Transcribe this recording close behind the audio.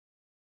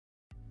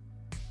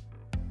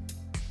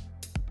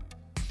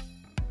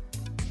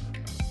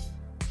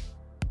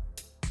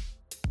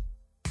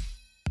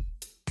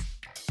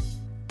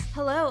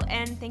Hello,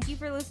 and thank you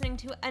for listening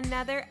to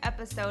another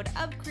episode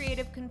of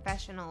Creative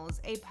Confessionals,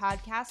 a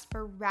podcast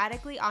for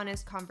radically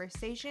honest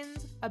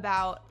conversations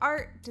about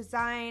art,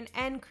 design,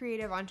 and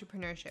creative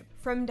entrepreneurship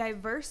from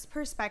diverse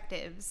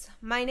perspectives.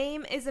 My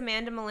name is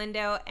Amanda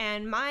Melindo,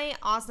 and my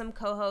awesome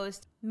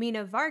co-host,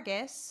 Mina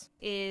Vargas,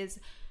 is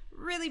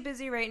really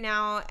busy right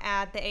now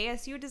at the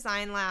ASU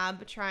Design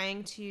Lab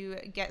trying to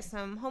get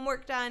some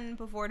homework done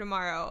before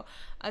tomorrow.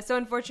 So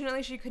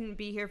unfortunately, she couldn't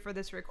be here for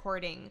this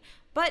recording.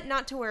 But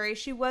not to worry,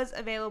 she was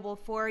available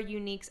for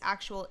Eunique's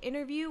actual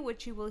interview,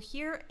 which you will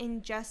hear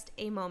in just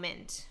a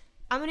moment.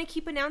 I'm going to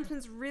keep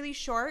announcements really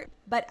short,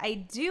 but I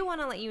do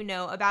want to let you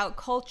know about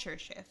Culture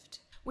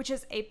Shift, which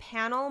is a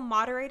panel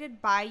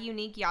moderated by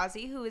Eunique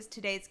Yazzie, who is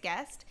today's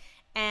guest.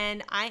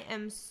 And I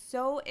am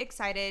so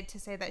excited to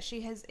say that she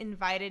has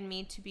invited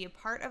me to be a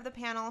part of the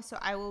panel. So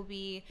I will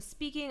be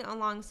speaking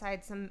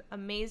alongside some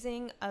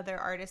amazing other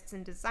artists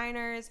and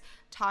designers,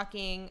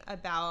 talking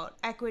about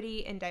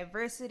equity and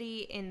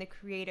diversity in the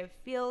creative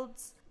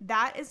fields.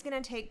 That is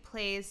going to take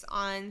place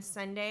on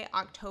Sunday,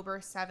 October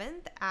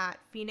 7th at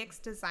Phoenix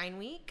Design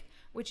Week,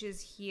 which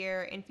is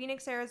here in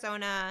Phoenix,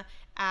 Arizona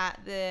at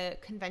the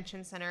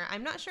convention center.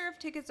 I'm not sure if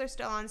tickets are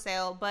still on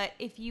sale, but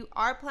if you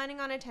are planning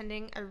on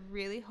attending, I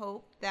really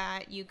hope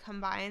that you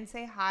come by and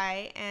say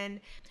hi. And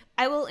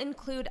I will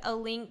include a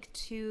link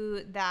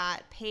to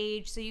that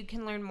page so you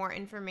can learn more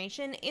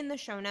information in the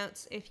show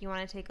notes if you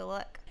want to take a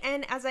look.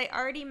 And as I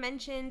already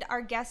mentioned,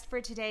 our guest for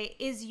today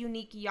is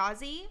Eunique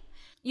Yazzie.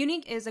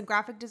 Eunique is a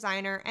graphic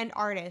designer and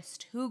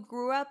artist who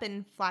grew up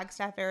in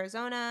Flagstaff,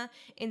 Arizona,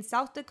 in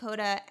South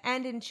Dakota,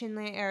 and in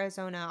Chinle,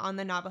 Arizona on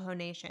the Navajo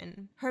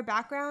Nation. Her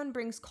background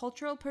brings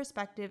cultural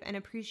perspective and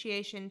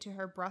appreciation to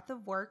her breadth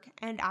of work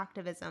and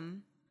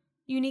activism.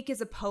 Eunique is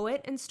a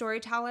poet and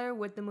storyteller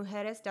with the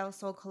Mujeres del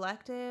Sol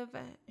Collective.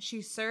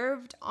 She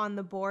served on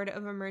the board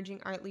of Emerging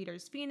Art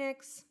Leaders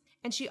Phoenix,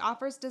 and she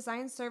offers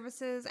design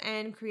services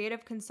and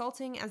creative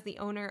consulting as the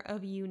owner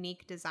of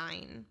Eunique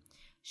Design.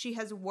 She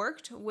has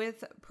worked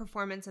with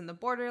Performance in the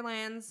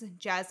Borderlands,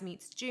 Jazz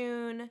Meets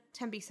June,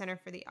 Tempe Center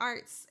for the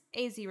Arts,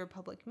 AZ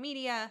Republic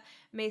Media,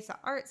 Mesa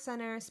Art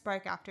Center,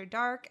 Spark After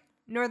Dark,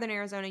 Northern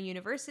Arizona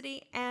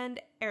University,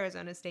 and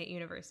Arizona State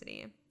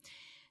University.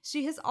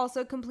 She has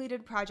also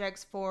completed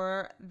projects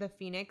for the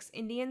Phoenix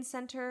Indian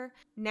Center,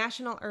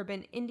 National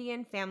Urban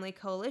Indian Family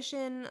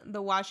Coalition,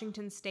 the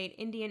Washington State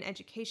Indian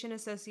Education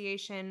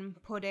Association,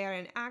 Poder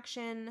in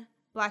Action,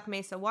 Black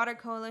Mesa Water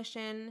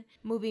Coalition,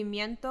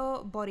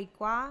 Movimiento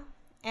Boricua,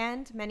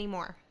 and many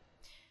more.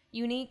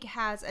 Eunique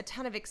has a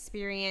ton of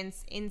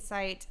experience,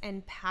 insight,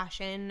 and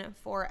passion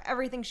for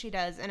everything she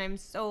does, and I'm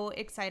so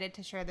excited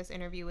to share this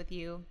interview with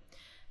you.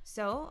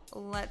 So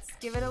let's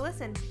give it a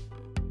listen.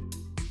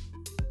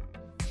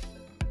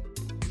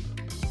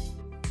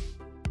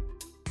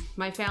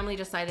 My family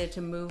decided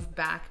to move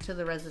back to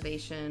the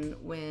reservation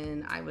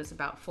when I was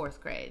about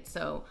 4th grade.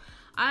 So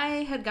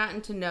I had gotten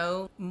to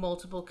know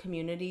multiple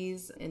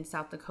communities in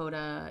South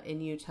Dakota,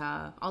 in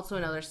Utah, also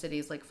in other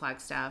cities like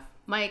Flagstaff.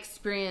 My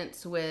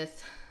experience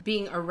with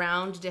being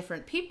around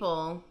different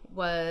people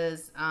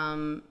was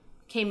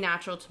came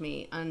natural to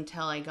me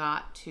until I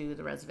got to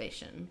the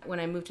reservation. When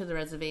I moved to the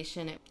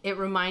reservation, it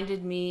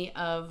reminded me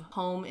of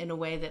home in a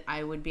way that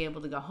I would be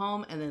able to go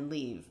home and then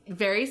leave.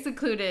 Very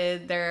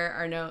secluded. There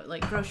are no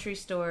grocery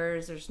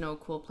stores. There's no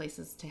cool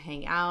places to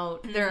hang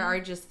out. Mm-hmm. There are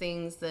just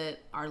things that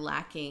are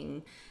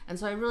lacking. And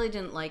so I really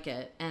didn't like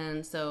it.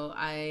 And so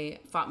I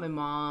fought my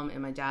mom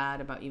and my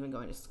dad about even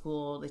going to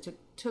school. They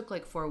took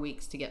like 4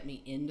 weeks to get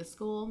me into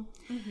school.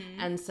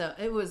 Mm-hmm. And so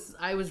I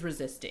was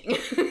resisting.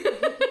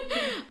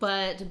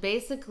 But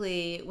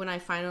basically, when I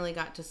finally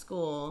got to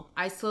school,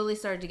 I slowly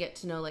started to get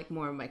to know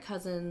more of my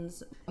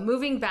cousins.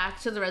 Moving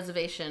back to the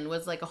reservation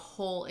was like a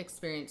whole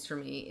experience for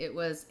me. It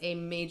was a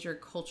major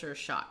culture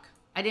shock.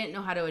 I didn't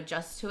know how to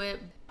adjust to it.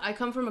 I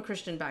come from a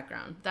Christian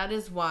background. That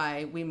is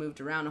why we moved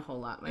around a whole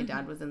lot. My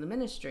dad was in the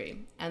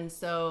ministry. And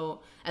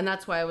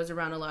that's why I was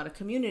around a lot of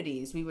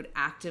communities. We would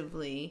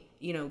actively,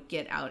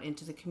 get out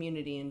into the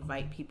community,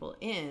 invite people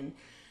in.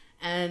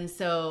 And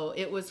so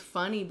it was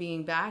funny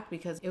being back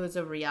because it was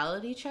a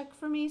reality check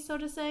for me, so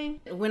to say.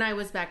 When I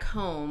was back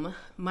home,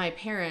 my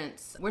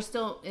parents were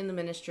still in the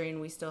ministry and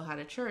we still had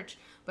a church,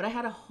 but I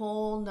had a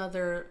whole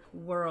nother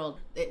world.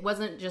 It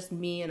wasn't just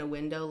me in a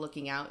window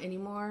looking out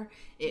anymore.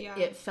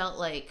 It felt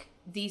like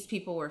these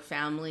people were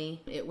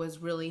family. It was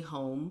really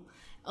home.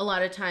 A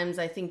lot of times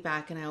I think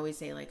back and I always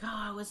say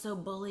I was so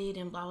bullied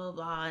and blah, blah,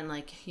 blah,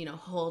 and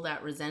hold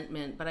that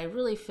resentment. But I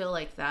really feel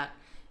like that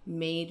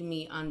made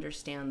me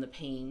understand the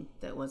pain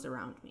that was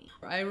around me.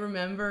 I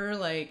remember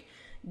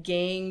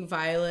gang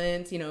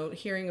violence,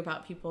 hearing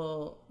about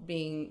people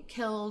being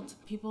killed,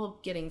 people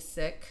getting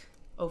sick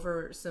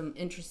over some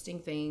interesting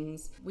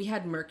things. We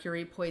had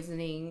mercury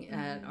poisoning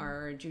at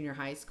our junior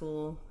high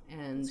school,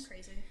 and it's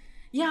crazy.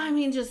 Yeah, I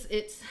mean, just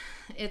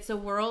it's a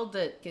world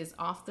that is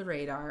off the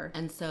radar.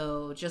 And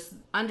so just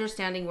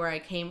understanding where I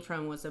came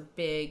from was a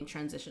big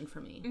transition for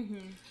me.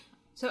 Mm-hmm.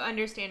 So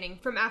understanding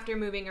from after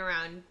moving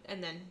around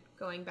and then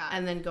going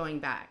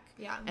back.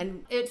 Yeah.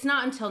 And it's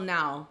not until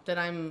now that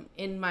I'm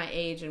in my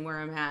age and where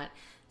I'm at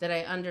that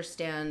I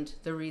understand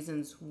the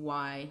reasons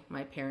why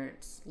my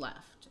parents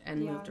left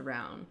and moved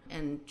around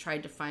and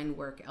tried to find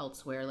work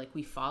elsewhere. Like,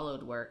 we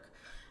followed work.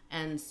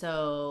 And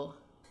so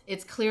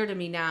it's clear to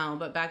me now,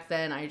 but back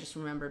then I just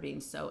remember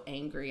being so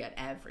angry at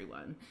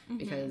everyone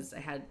because I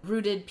had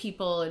rooted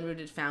people and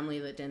rooted family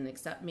that didn't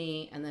accept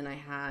me. And then I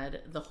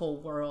had the whole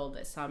world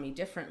that saw me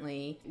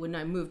differently. When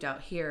I moved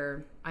out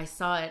here, I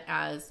saw it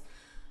as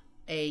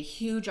a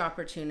huge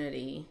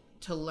opportunity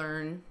to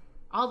learn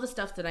all the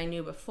stuff that I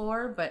knew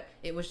before, but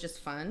it was just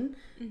fun.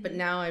 But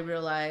now I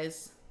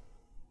realize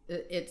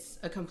it's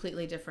a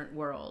completely different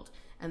world,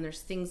 and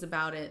there's things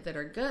about it that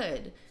are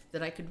good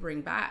that I could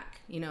bring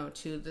back, you know,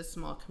 to the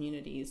small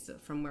communities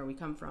from where we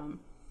come from.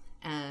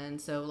 And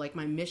so, like,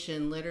 my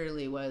mission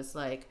literally was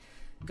like,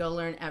 go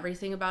learn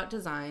everything about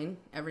design,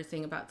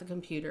 everything about the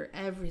computer,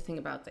 everything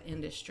about the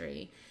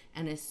industry.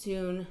 And as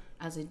soon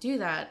as I do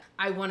that,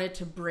 I wanted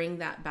to bring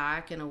that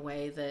back in a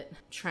way that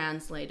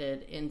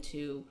translated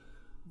into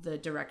the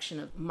direction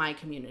of my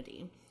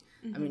community.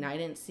 I mean, I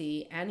didn't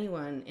see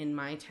anyone in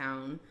my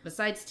town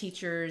besides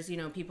teachers, you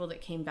know, people that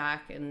came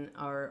back and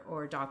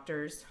or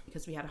doctors,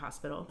 because we had a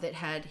hospital, that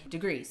had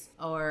degrees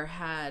or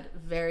had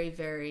very,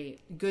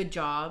 very good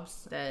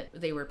jobs that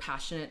they were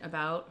passionate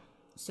about.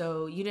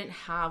 So you didn't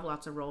have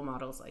lots of role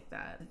models like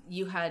that.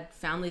 You had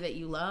family that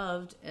you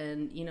loved,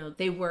 and, you know,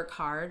 they work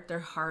hard. They're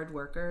hard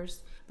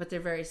workers, but they're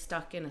very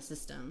stuck in a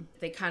system.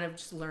 They kind of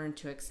just learn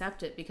to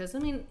accept it because, I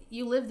mean,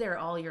 you live there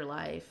all your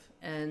life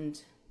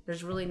and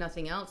there's really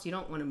nothing else. You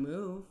don't want to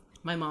move.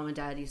 My mom and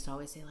dad used to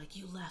always say, like,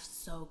 you left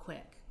so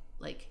quick,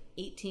 like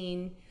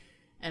 18.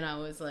 And I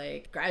was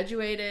like,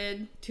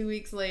 graduated 2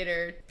 weeks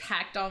later,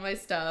 packed all my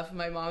stuff.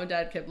 My mom and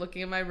dad kept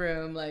looking at my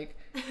room like,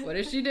 what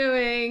is she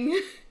doing?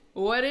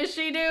 What is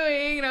she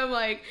doing? And I'm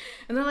like,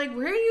 and they're like,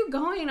 where are you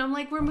going? I'm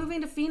like, we're moving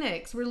to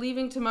Phoenix. We're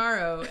leaving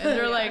tomorrow. And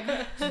they're like,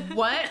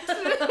 what?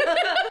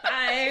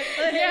 Bye.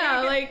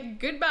 Yeah, like,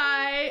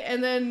 goodbye.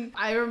 And then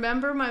I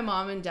remember my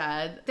mom and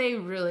dad, they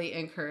really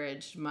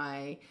encouraged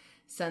my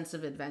sense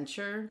of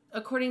adventure.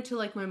 According to,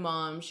 like, my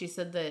mom, she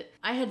said that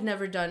I had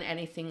never done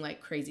anything like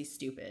crazy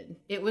stupid.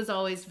 It was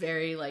always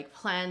very, like,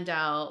 planned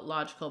out,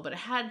 logical, but it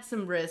had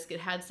some risk.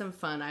 It had some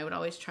fun. I would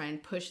always try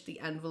and push the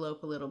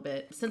envelope a little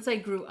bit. Since I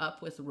grew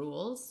up with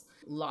rules,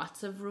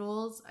 lots of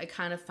rules, I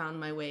kind of found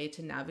my way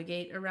to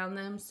navigate around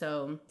them.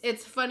 So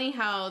it's funny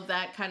how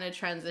that kind of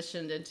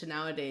transitioned into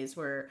nowadays,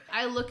 where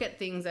I look at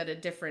things at a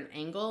different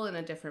angle and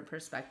a different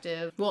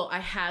perspective. Well, I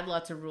had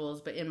lots of rules,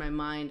 but in my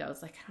mind I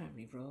was like, I don't have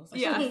any rules. I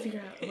should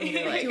figure out what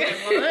I like. Do what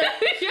I want.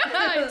 Yeah,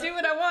 I do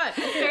what I want.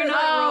 They're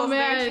not rules,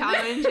 they're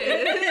challenges.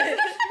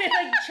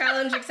 Like,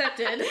 challenge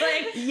accepted.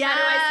 Like, yes. How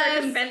do I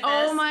circumvent this?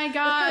 Oh my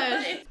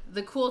gosh.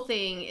 The cool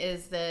thing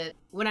is that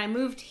when I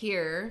moved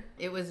here,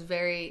 it was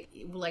very,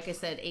 like I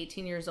said,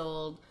 18 years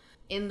old.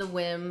 In the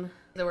whim,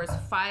 there was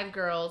 5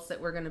 girls that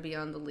were going to be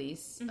on the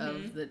lease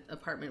of the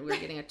apartment. We were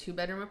getting a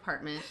 2-bedroom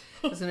apartment.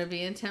 It was going to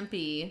be in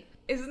Tempe.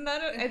 Isn't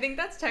that I think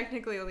that's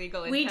technically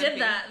illegal in We Tempe.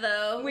 did that,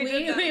 though.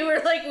 We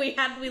were like,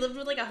 we lived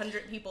with like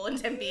 100 people in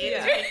Tempe.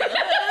 Yeah. It's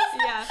ridiculous.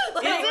 Yeah.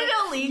 Like, Is it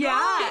illegal?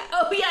 Yeah.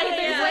 Oh,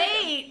 yeah.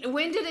 Wait,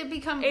 when did it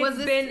become?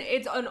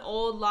 It's an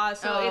old law,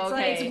 so Oh, it's okay.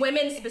 like, It's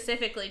women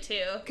specifically,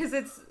 too. because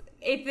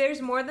if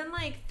there's more than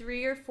like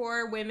 3 or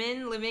 4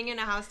 women living in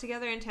a house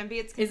together in Tempe,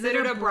 it's Is it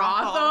considered a a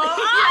brothel.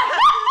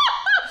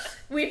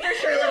 We for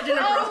sure lived in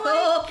a brothel.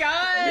 Oh my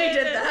God. We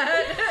did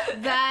that.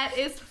 That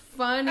is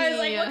funny. I was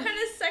like, what kind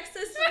of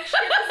sexist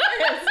shit is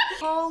this?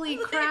 Holy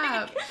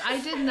crap. I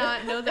did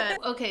not know that.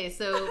 Okay,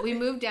 so we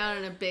moved down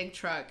in a big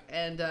truck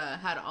and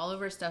had all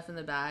of our stuff in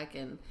the back,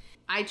 and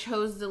I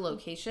chose the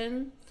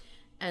location.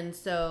 And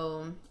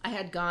so I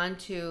had gone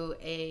to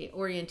a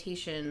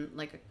orientation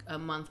like a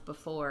month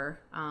before,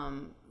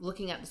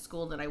 looking at the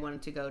school that I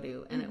wanted to go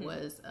to, and it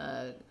was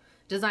a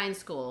design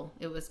school.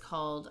 It was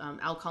called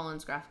Al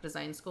Collins Graphic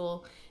Design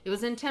School. It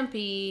was in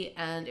Tempe,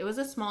 and it was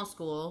a small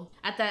school.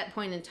 At that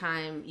point in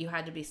time, you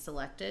had to be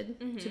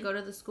selected to go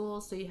to the school,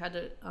 so you had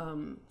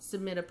to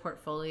submit a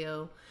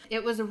portfolio.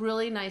 It was a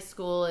really nice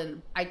school,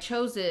 and I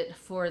chose it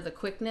for the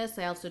quickness.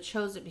 I also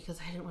chose it because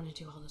I didn't want to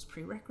do all those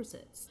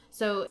prerequisites.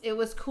 So it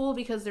was cool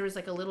because there was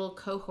like a little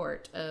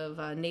cohort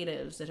of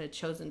natives that had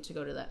chosen to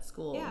go to that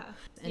school. Yeah.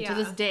 And to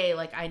this day,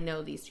 like, I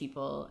know these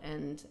people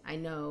and I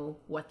know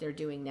what they're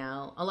doing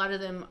now. A lot of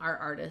them are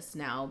artists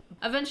now.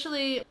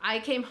 Eventually, I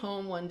came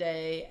home one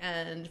day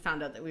and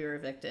found out that we were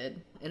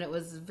evicted. And it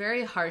was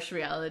very harsh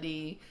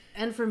reality.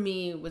 And for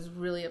me, it was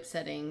really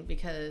upsetting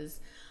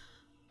because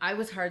I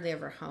was hardly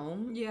ever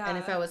home. Yeah. And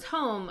if I was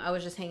home, I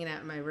was just hanging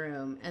out in my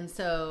room. And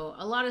so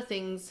a lot of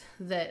things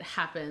that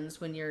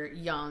happens when you're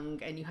young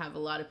and you have a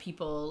lot of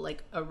people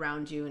like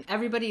around you, and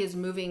everybody is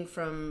moving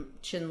from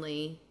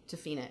Chinle to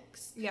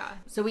Phoenix. Yeah.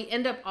 So we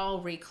end up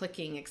all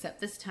re-clicking, except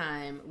this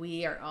time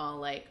we are all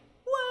like,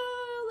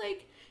 whoa,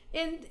 like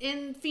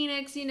in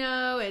Phoenix, you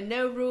know, and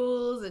no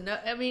rules. And no,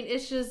 I mean,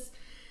 it's just,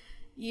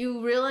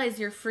 you realize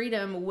your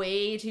freedom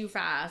way too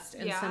fast,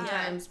 and Yeah.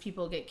 sometimes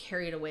people get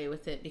carried away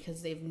with it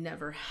because they've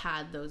never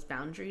had those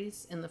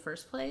boundaries in the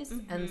first place.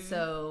 And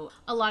so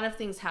a lot of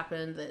things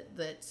happened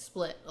that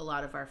split a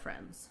lot of our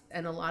friends,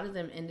 and a lot of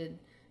them ended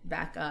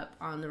back up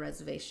on the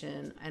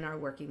reservation and are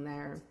working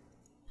there.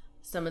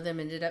 Some of them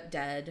ended up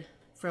dead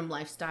from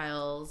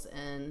lifestyles,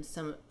 and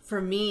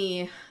for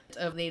me,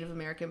 of Native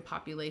American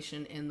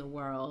population in the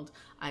world,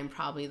 I'm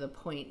probably the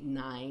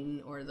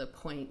 0.9 or the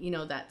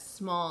that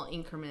small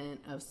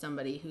increment of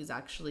somebody who's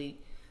actually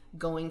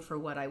going for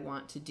what I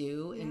want to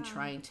do and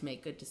trying to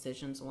make good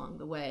decisions along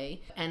the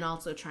way, and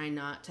also trying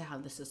not to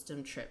have the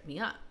system trip me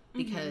up,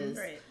 because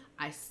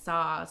I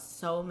saw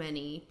so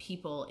many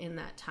people in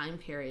that time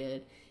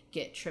period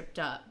get tripped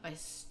up by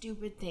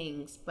stupid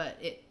things, but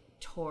it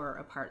tore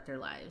apart their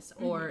lives,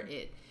 or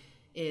it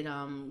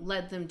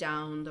led them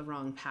down the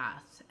wrong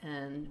path,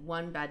 and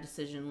one bad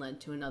decision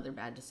led to another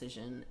bad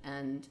decision,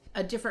 and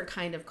a different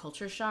kind of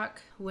culture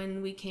shock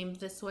when we came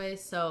this way.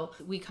 So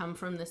we come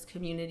from this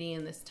community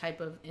and this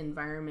type of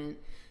environment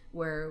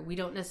where we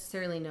don't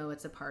necessarily know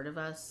it's a part of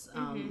us,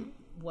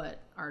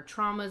 what our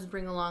traumas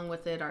bring along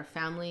with it, our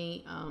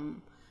family,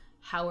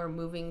 how we're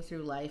moving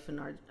through life, and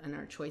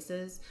our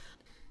choices.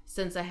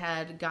 Since I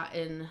had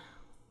gotten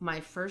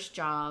my first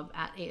job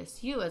at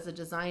ASU as a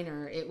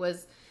designer, it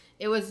was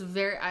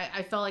very,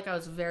 I felt like I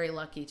was very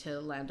lucky to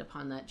land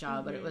upon that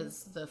job, but it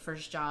was the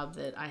first job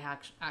that I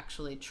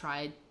actually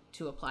tried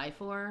to apply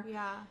for.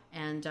 Yeah.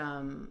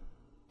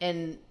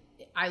 And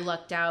I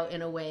lucked out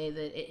in a way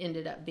that it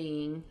ended up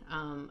being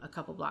a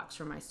couple blocks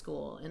from my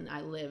school, and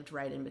I lived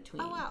right in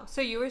between. Oh, wow.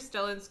 So you were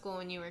still in school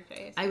when you worked at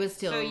ASU? I was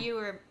still. So you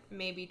were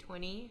maybe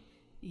 20?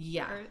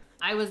 Yeah.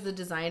 I was the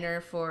designer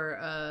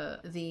for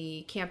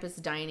the campus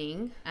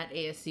dining at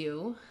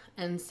ASU.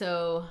 And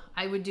so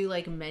I would do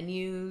like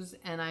menus,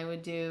 and I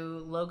would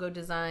do logo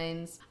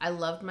designs. I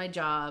loved my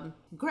job.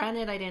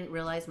 Granted, I didn't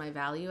realize my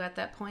value at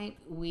that point.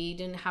 We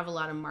didn't have a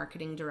lot of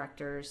marketing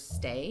directors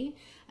stay.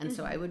 And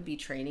so I would be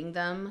training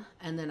them,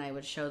 and then I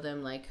would show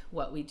them like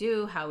what we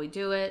do, how we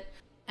do it,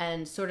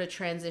 and sort of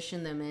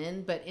transition them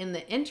in. But in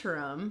the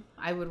interim,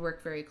 I would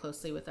work very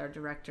closely with our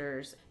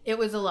directors. It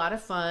was a lot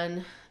of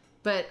fun,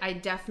 but I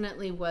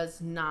definitely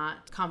was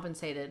not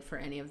compensated for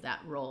any of that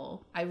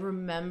role. I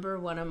remember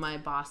one of my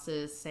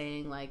bosses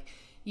saying, like,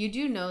 you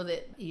do know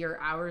that your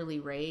hourly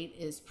rate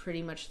is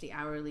pretty much the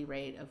hourly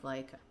rate of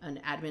like an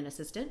admin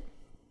assistant.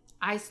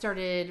 I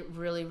started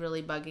really,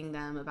 really bugging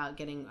them about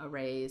getting a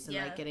raise and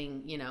like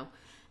getting,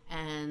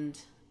 and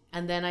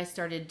then I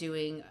started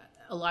doing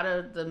a lot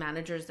of the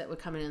managers that would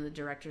come in and the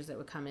directors that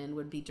would come in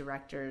would be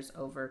directors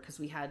over, because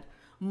we had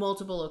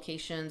multiple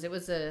locations. It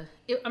was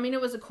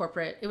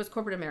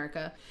corporate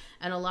America,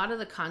 and a lot of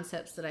the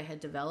concepts that I had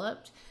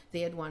developed,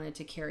 they had wanted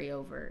to carry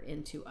over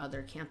into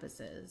other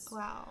campuses.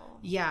 Wow.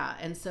 Yeah,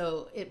 and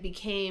so it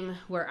became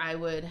where I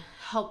would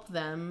help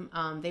them.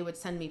 They would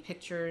send me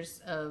pictures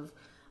of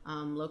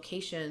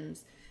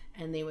locations,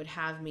 and they would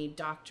have me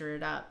doctor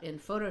it up in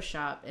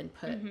Photoshop and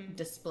put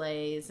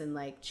displays and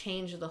like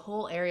change the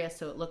whole area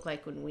so it looked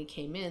like when we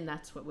came in,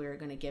 that's what we were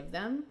going to give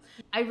them.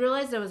 I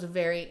realized I was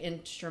very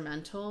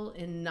instrumental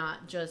in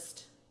not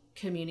just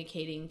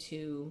communicating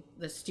to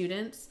the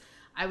students.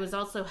 I was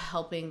also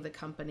helping the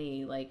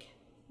company like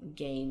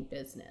gain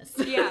business.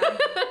 Yeah.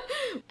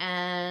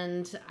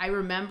 And I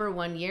remember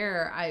one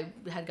year I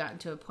had gotten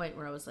to a point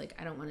where I was like,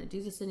 I don't want to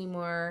do this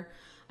anymore.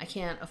 I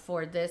can't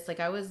afford this. Like,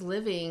 I was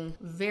living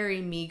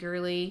very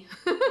meagerly,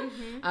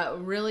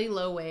 really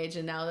low wage.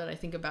 And now that I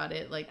think about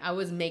it, like, I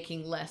was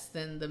making less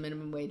than the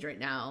minimum wage right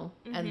now.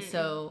 And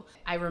so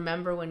I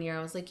remember one year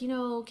I was like, I'm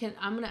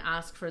going to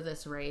ask for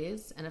this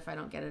raise. And if I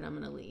don't get it, I'm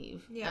going to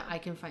leave. Yeah. I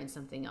can find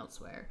something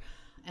elsewhere.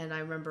 And I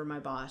remember my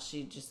boss,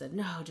 she just said,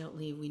 no, don't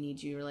leave. We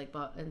need you.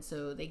 And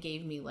so they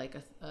gave me like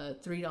a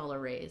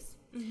 $3 raise,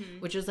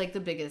 which was like the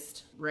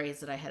biggest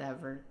raise that I had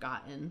ever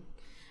gotten.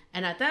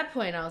 And at that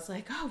point, I was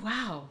like, oh,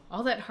 wow,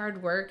 all that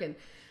hard work. And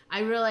I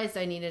realized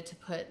I needed to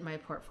put my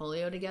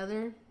portfolio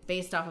together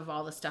based off of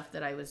all the stuff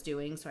that I was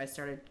doing. So I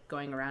started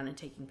going around and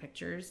taking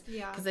pictures.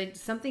 Yeah. Because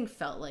something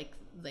felt like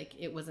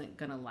it wasn't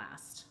going to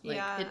last.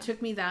 It took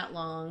me that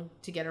long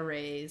to get a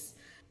raise.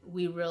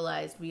 We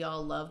realized we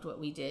all loved what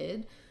we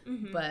did,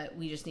 but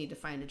we just need to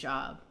find a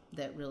job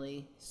that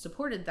really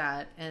supported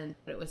that. And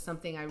it was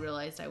something I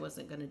realized I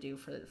wasn't going to do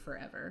for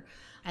forever.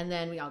 And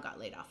then we all got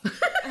laid off.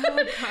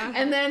 Oh,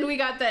 and then we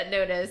got that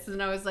notice,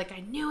 and I was like,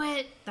 I knew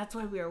it. That's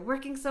why we were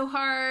working so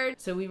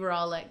hard. So we were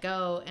all let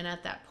go. And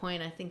at that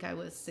point, I think I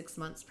was 6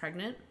 months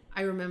pregnant.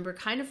 I remember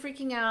kind of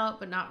freaking out,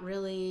 but not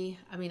really.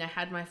 I mean, I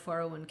had my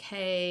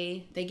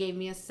 401k. They gave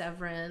me a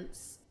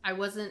severance. I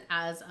wasn't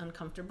as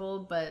uncomfortable,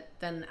 but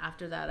then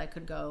after that, I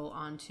could go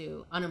on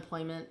to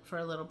unemployment for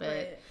a little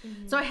bit.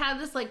 Right. So I had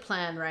this like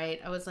plan, right?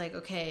 I was like,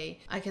 okay,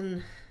 I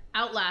can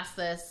outlast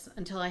this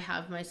until I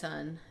have my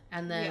son,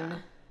 and then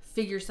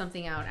figure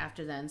something out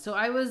after then. So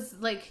I was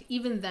like,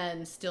 even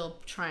then, still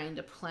trying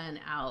to plan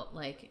out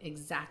like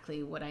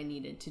exactly what I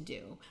needed to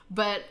do.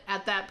 But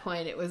at that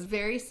point, it was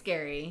very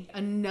scary.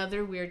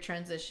 Another weird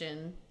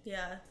transition.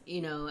 Yeah.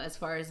 You know, as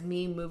far as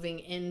me moving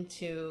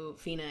into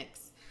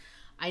Phoenix,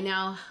 I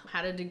now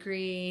had a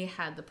degree,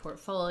 had the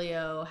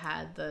portfolio,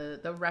 had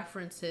the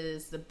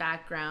references, the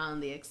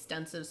background, the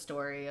extensive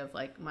story of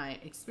like my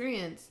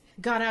experience.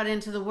 Got out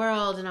into the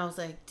world and I was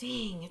like,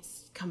 dang,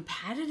 it's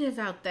competitive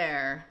out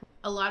there.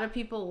 A lot of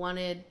people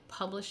wanted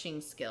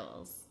publishing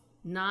skills,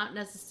 not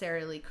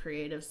necessarily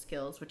creative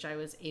skills, which I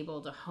was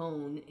able to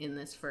hone in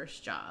this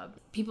first job.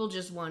 People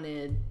just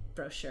wanted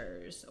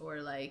brochures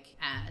or like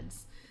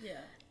ads. Yeah.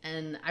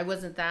 And I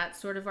wasn't that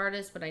sort of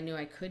artist, but I knew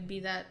I could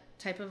be that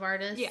type of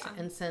artist. Yeah.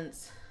 And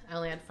since I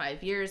only had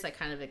 5 years, I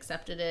kind of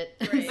accepted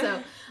it. Right.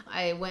 So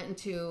I went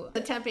into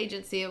the temp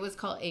agency. It was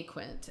called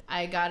Aquint.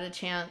 I got a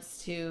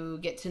chance to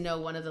get to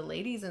know one of the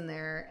ladies in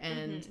there.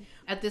 And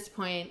at this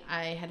point,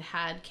 I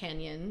had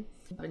Kenyon.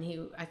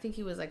 And I think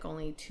he was like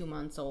only 2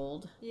 months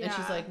old. Yeah. And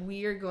she's like,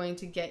 we are going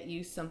to get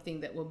you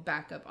something that will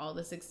back up all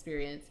this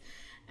experience.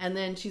 And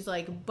then she's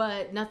like,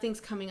 but nothing's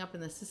coming up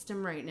in the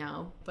system right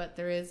now. But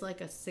there is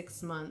like a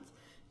 6-month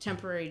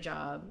temporary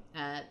job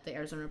at the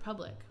Arizona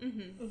Republic.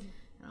 And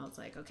I was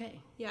like, okay.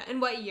 Yeah. And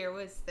what year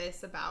was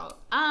this about?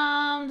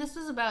 This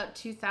was about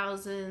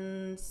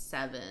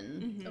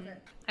 2007. Okay.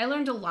 I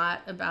learned a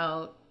lot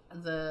about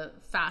the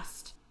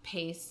fast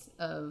pace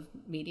of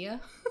media.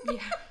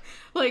 Yeah.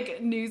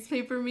 Like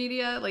newspaper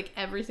media, like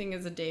everything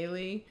is a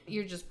daily.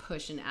 You're just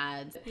pushing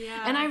ads.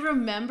 Yeah. And I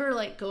remember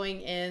like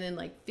going in and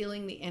like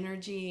feeling the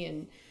energy,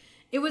 and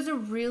it was a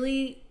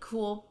really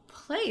cool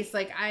place.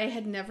 Like I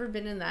had never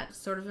been in that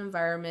sort of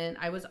environment.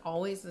 I was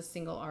always the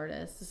single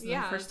artist. This is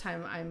the first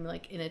time I'm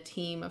like in a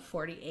team of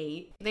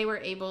 48. They were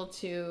able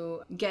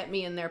to get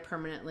me in there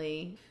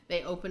permanently.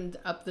 They opened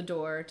up the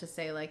door to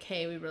say like,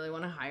 hey, we really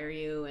want to hire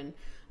you. And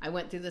I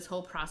went through this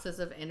whole process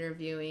of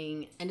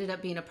interviewing, ended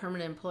up being a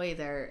permanent employee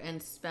there, and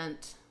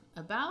spent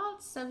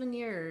about 7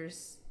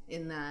 years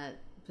in that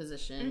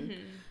position,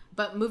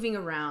 but moving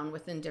around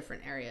within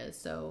different areas.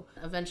 So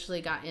eventually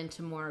got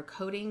into more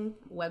coding,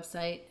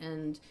 website,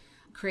 and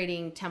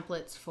creating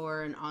templates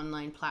for an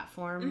online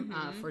platform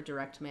for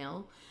direct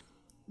mail.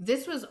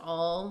 This was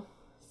all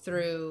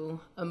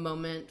through a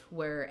moment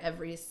where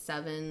every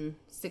 6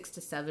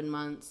 to 7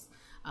 months,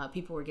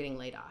 people were getting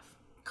laid off.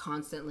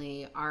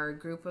 Constantly. Our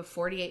group of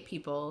 48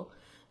 people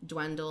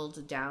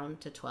dwindled down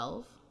to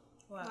 12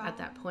 at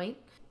that point.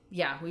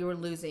 Yeah, we were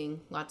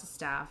losing lots of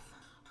staff.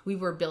 We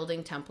were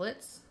building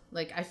templates.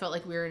 Like I felt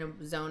like we were in a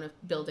zone of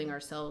building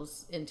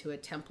ourselves into a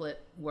template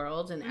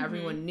world, and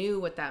everyone knew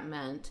what that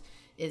meant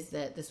is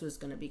that this was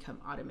going to become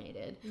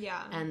automated.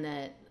 Yeah. And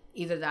that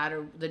either that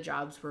or the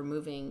jobs were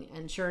moving.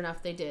 And sure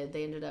enough, they did.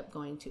 They ended up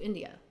going to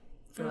India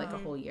for like a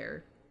whole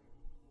year.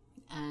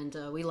 And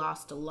we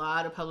lost a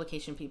lot of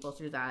publication people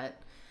through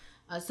that.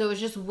 So it was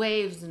just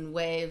waves and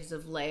waves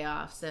of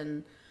layoffs.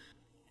 And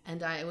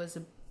I was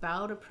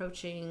about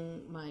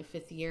approaching my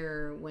 5th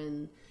year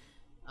when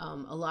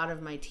a lot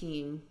of my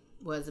team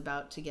was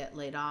about to get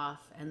laid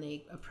off. And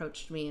they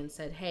approached me and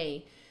said,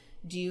 hey,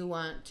 do you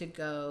want to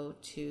go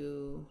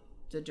to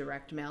the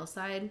direct mail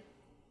side?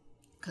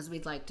 Because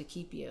we'd like to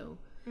keep you.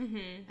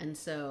 And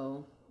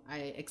so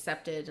I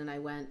accepted, and I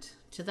went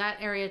to that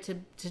area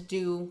to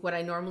do what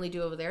I normally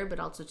do over there, but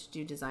also to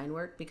do design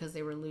work because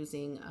they were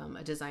losing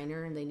a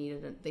designer and they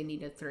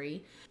needed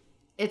 3.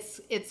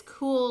 It's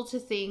cool to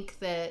think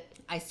that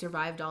I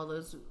survived all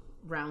those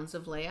rounds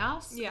of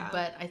layoffs. Yeah.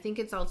 But I think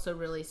it's also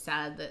really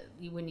sad that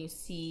when you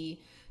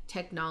see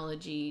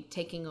technology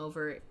taking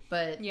over,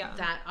 but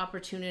that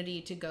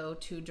opportunity to go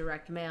to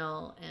direct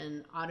mail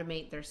and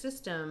automate their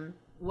system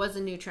was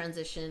a new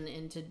transition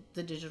into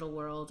the digital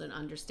world and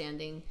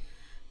understanding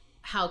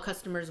how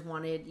customers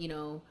wanted,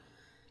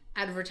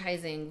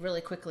 advertising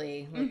really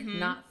quickly, like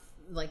not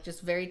like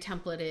just very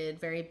templated,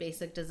 very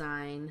basic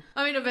design.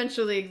 I mean,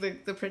 eventually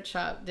the print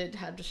shop did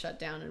have to shut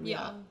down, and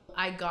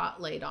I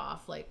got laid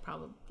off like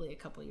probably a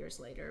couple years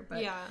later,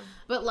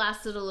 but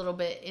lasted a little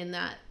bit in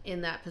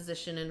that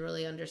position and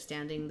really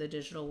understanding the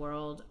digital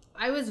world.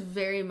 I was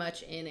very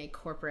much in a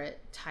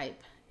corporate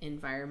type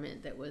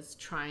environment that was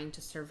trying to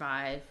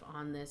survive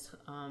on this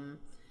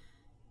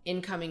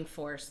incoming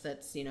force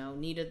that's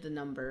needed the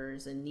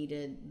numbers and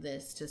needed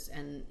this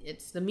and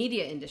it's the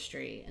media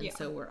industry, and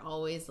so we're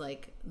always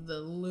like the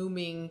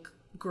looming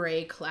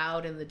gray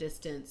cloud in the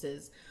distance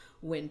is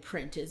when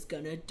print is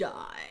gonna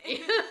die.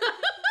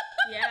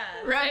 Yeah.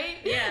 Right?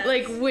 Yeah.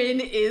 Like, when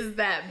is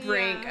that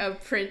brink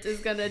of print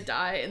is gonna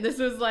die? And this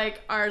was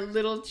like our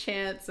little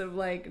chance of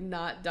like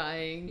not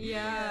dying.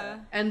 Yeah.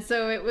 And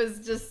so it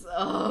was just,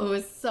 it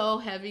was so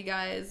heavy,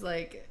 guys.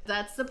 Like,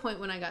 that's the point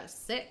when I got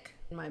sick.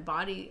 My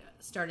body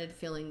started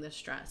feeling the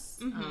stress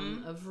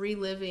of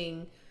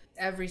reliving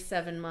every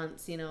 7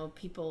 months,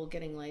 people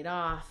getting laid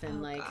off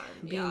and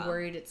being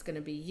worried it's going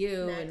to be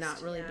you and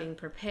not really being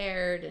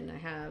prepared. And I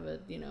have a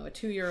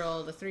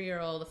 2-year-old, a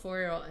 3-year-old, a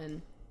 4-year-old.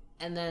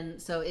 And then,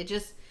 so it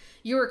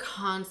you were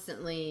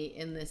constantly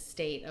in this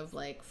state of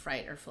like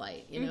fright or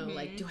flight, you know,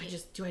 like do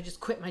I just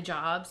quit my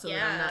job so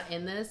that I'm not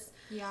in this?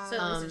 Yeah. So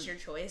at least it's your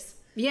choice.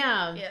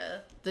 Yeah. Yeah.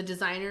 The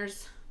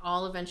designers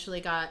all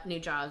eventually got new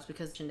jobs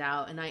because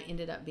out, and I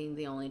ended up being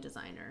the only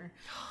designer.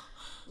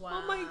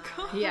 Wow. Oh my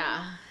God.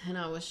 Yeah. And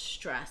I was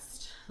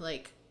stressed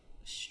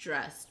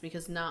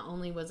because not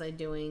only was I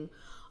doing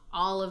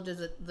all of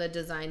the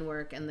design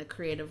work and the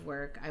creative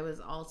work, I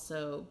was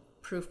also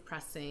proof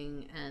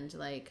pressing and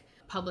like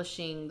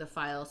publishing the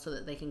file so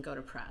that they can go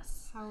to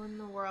press. How in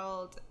the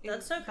world?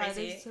 That's so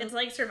crazy. It's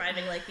like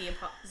surviving like the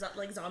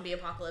like zombie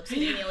apocalypse and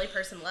being the only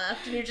person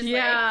left, and you're just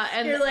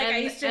I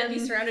used to be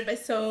surrounded by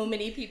so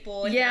many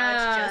people, and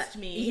now it's just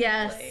me.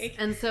 Yes, like.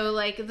 And so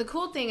like the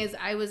cool thing is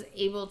I was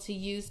able to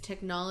use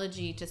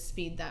technology to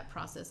speed that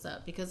process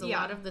up, because a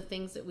lot of the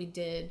things that we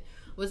did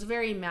was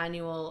very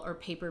manual or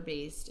paper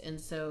based, and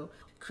so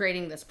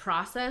creating this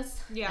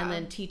process and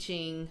then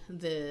teaching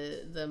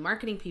the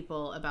marketing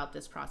people about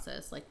this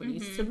process. Like when you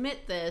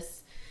submit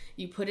this,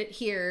 you put it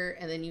here,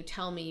 and then you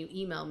tell me, you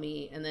email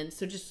me, and then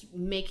so just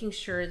making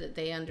sure that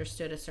they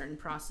understood a certain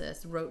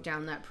process, wrote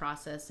down that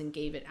process and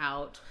gave it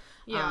out.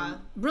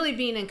 Really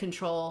being in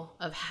control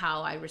of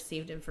how I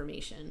received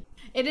information.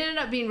 It ended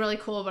up being really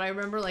cool, but I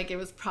remember like it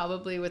was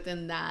probably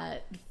within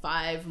that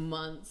 5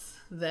 months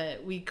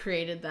that we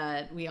created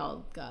that we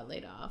all got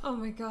laid off. Oh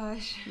my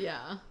gosh.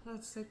 Yeah.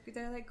 That's so,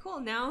 they're like, cool,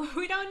 now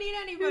we don't need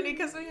anybody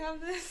because we have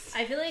this.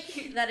 I feel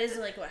like that is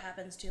like what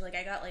happens too. Like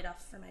I got laid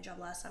off from my job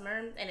last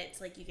summer, and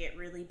it's like you get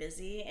really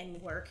busy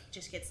and work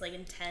just gets like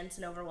intense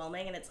and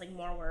overwhelming, and it's like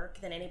more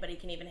work than anybody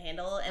can even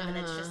handle, and then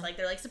it's just like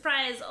they're like,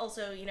 surprise,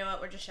 also, you know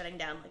what, we're just shutting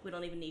down, like we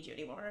don't even need you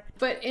anymore.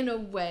 But in a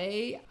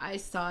way, I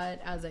saw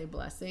it as a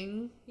blessing.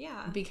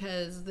 Yeah.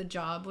 Because the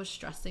job was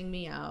stressing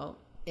me out.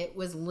 It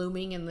was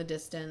looming in the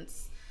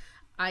distance.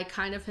 I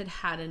kind of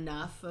had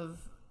enough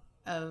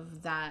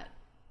of that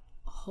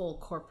whole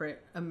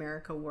corporate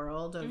America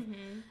world of,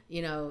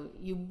 you know,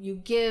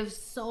 you give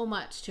so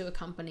much to a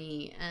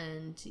company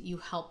and you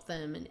help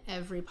them in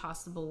every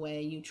possible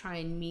way. You try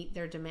and meet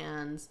their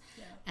demands.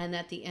 Yeah. And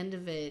at the end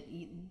of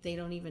it, they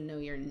don't even know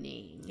your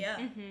name.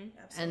 Yeah,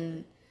 absolutely.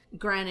 And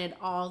granted,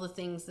 all the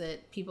things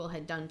that people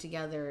had done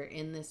together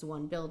in this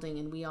one building,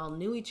 and we all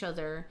knew each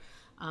other,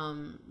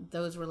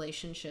 those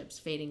relationships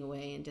fading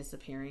away and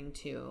disappearing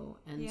too.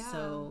 And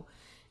so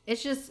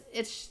it's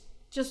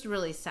just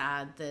really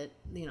sad that,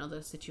 you know,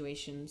 those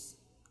situations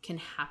can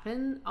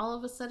happen all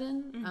of a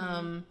sudden.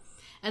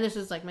 And this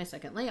was like my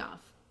second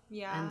layoff.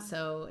 Yeah. And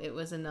so it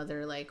was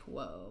another like,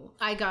 whoa.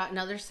 I got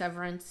another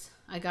severance.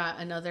 I got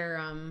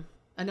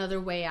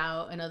another way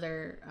out,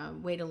 another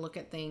way to look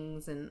at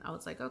things, and I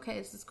was like, okay,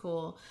 this is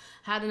cool.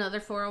 Had another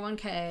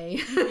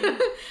 401k.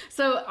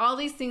 So all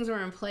these things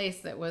were in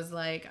place that was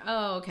like,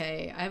 oh,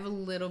 okay, I have a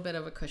little bit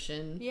of a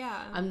cushion.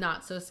 Yeah. I'm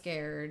not so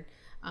scared.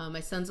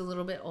 My son's a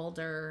little bit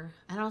older,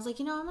 and I was like,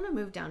 you know, I'm going to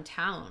move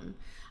downtown.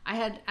 I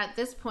had, at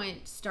this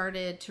point,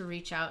 started to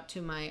reach out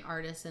to my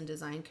artist and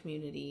design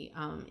community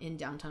in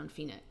downtown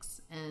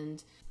Phoenix,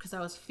 and because I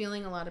was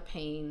feeling a lot of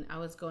pain, I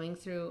was going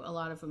through a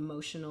lot of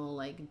emotional,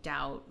 like,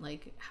 doubt,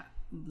 like,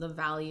 the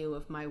value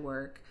of my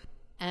work,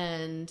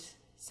 and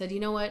said, you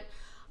know what,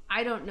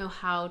 I don't know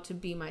how to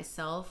be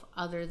myself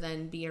other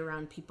than be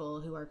around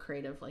people who are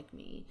creative like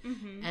me.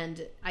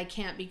 And I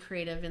can't be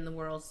creative in the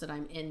worlds that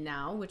I'm in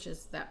now, which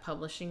is that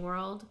publishing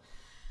world.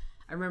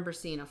 I remember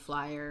seeing a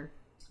flyer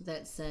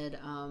that said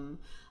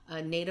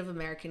a Native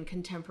American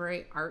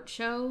contemporary art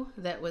show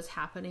that was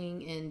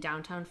happening in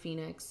downtown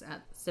Phoenix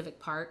at Civic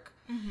Park,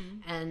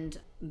 and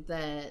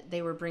that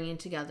they were bringing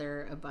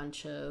together a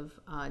bunch of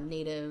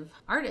Native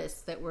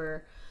artists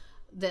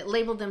that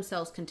labeled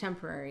themselves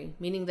contemporary,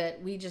 meaning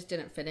that we just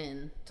didn't fit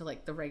in to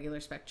like the regular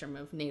spectrum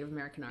of Native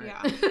American art.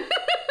 Yeah.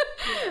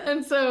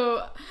 And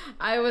so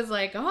I was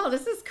like, oh,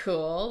 this is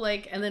cool.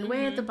 Like, and then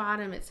way at the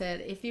bottom it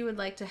said, if you would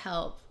like to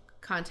help,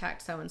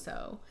 contact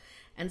so-and-so.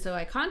 And so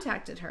I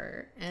contacted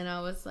her, and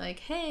I was like,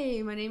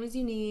 hey, my name is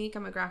Eunique.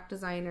 I'm a graphic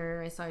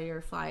designer. I saw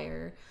your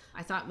flyer.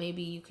 I thought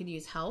maybe you could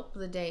use help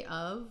the day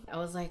of. I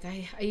was like,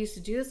 I used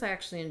to do this. I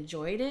actually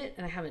enjoyed it,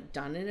 and I haven't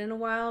done it in a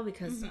while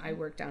because I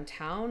work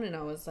downtown. And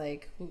I was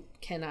like,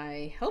 can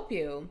I help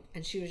you?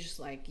 And she was just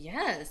like,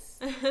 yes.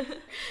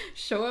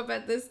 Show up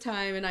at this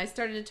time. And I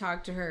started to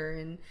talk to her,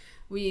 and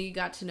we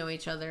got to know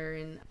each other.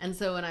 And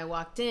so when I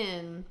walked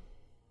in,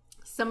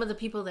 some of the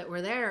people that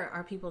were there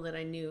are people that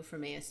I knew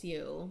from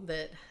ASU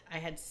that I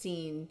had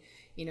seen,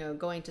 you know,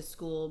 going to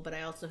school, but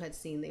I also had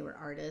seen they were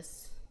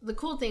artists. The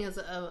cool thing is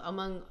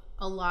among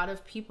a lot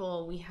of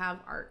people, we have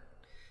art.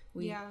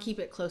 We keep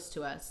it close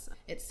to us.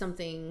 It's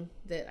something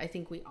that I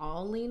think we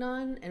all lean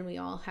on, and we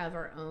all have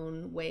our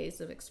own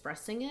ways of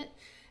expressing it.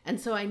 And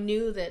so I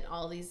knew that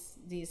all these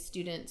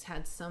students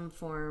had some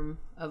form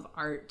of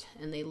art,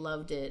 and they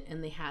loved it,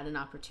 and they had an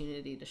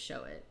opportunity to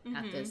show it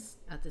at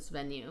this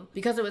venue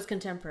because it was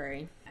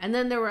contemporary. And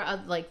then there were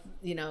like,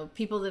 you know,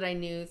 people that I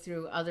knew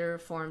through other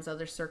forms,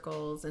 other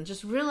circles, and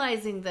just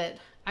realizing that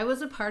I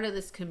was a part of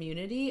this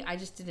community. I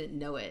just didn't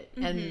know it.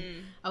 And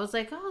I was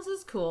like, oh, this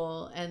is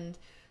cool. And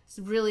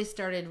really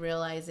started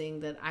realizing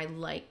that I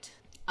liked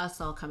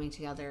us all coming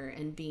together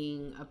and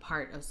being a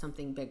part of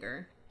something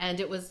bigger. And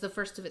it was the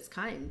first of its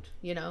kind,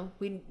 you know.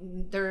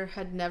 There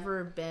had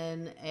never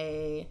been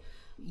a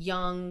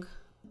young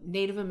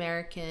Native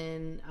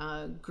American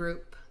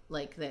group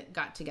like that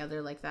got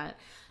together like that.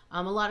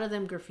 A lot of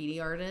them graffiti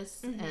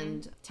artists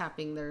and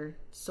tapping their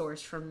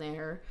source from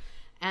there.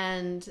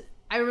 And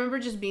I remember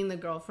just being the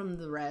girl from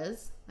the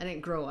res. I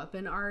didn't grow up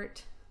in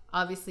art.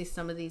 Obviously,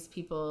 some of these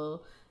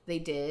people, they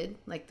did,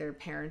 like their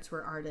parents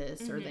were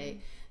artists or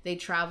they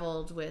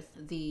traveled with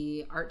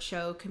the art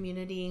show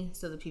community.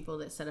 So the people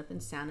that set up in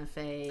Santa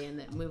Fe and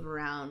that move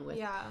around with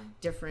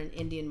different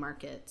Indian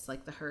markets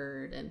like the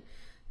Herd. And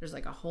there's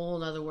like a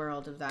whole other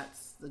world of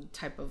that's the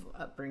type of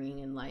upbringing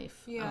in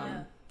life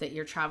that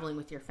you're traveling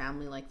with your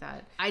family like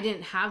that. I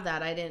didn't have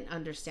that. I didn't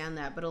understand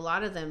that. But a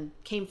lot of them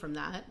came from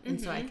that. And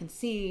so I can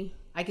see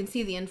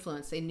the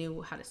influence. They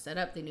knew how to set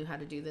up. They knew how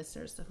to do this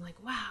sort of stuff. I'm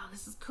like, wow,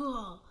 this is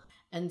cool.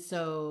 And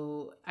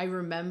so I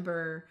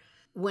remember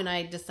when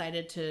I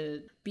decided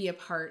to be a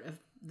part of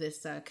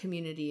this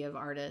community of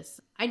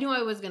artists, I knew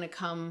I was going to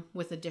come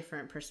with a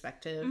different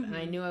perspective. And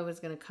I knew I was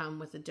going to come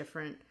with a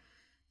different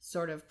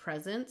sort of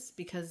presence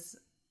because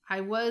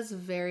I was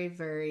very,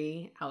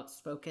 very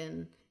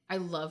outspoken. I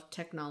love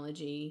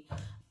technology.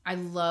 I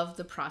love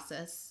the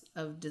process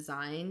of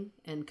design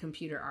and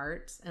computer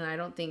arts. And I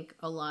don't think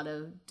a lot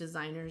of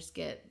designers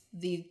get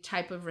the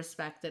type of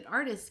respect that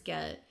artists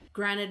get.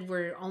 Granted,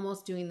 we're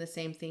almost doing the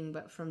same thing,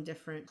 but from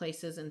different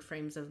places and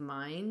frames of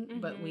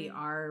mind, but we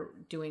are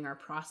doing our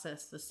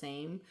process the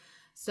same.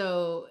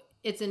 So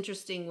it's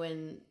interesting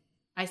when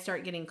I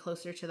start getting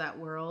closer to that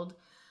world,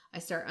 I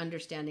start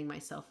understanding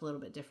myself a little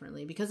bit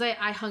differently because I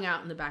hung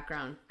out in the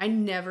background. I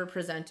never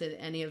presented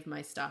any of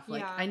my stuff.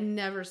 Like I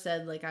never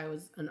said like I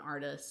was an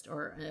artist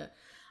or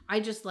I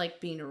just like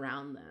being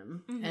around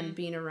them and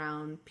being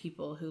around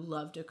people who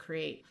love to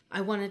create. I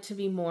wanted to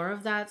be more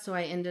of that. So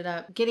I ended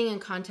up getting in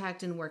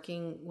contact and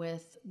working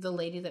with the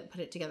lady that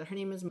put it together. Her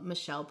name is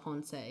Michelle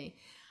Ponce.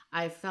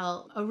 I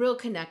felt a real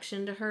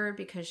connection to her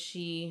because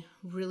she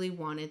really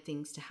wanted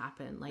things to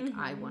happen like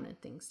I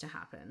wanted things to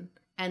happen.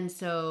 And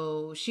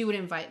so she would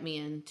invite me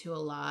into a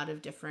lot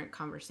of different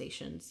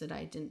conversations that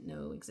I didn't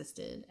know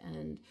existed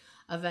and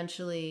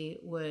eventually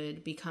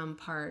would become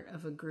part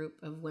of a group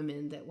of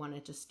women that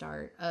wanted to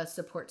start a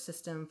support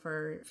system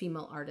for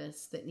female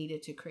artists that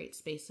needed to create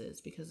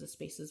spaces because the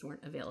spaces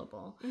weren't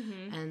available.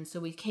 And so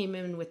we came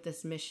in with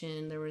this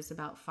mission. There was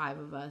about 5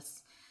 of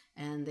us.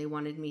 And they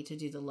wanted me to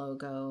do the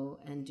logo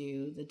and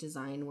do the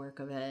design work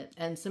of it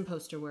and some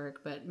poster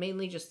work, but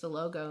mainly just the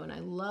logo. And I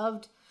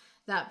loved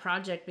that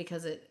project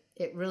because it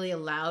really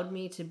allowed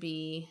me to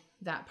be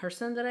that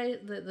person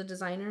that the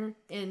designer.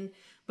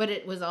 But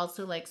it was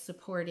also like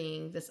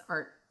supporting this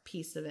art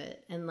piece of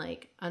it and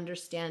like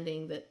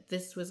understanding that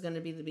this was going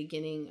to be the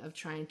beginning of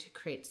trying to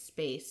create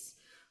space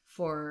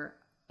for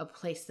a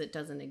place that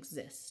doesn't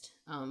exist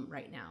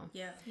right now.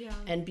 Yeah.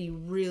 And be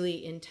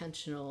really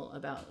intentional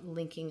about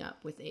linking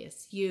up with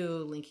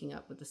ASU, linking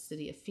up with the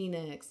city of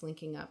Phoenix,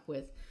 linking up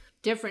with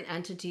different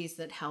entities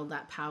that held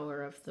that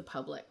power of the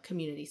public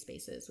community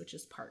spaces, which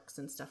is parks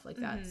and stuff like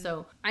that.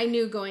 So I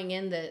knew going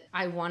in that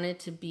I wanted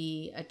to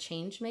be a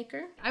change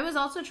maker. I was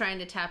also trying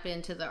to tap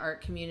into the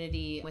art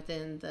community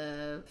within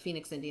the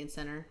Phoenix Indian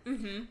Center.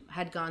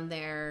 Had gone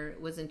there,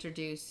 was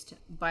introduced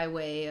by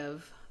way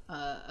of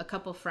a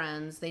couple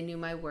friends. They knew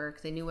my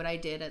work. They knew what I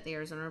did at the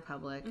Arizona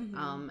Republic.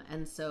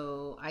 And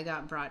so I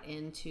got brought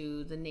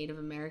into the Native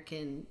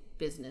American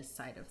business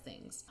side of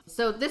things.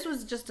 So this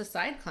was just a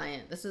side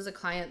client. This is a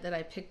client that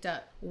I picked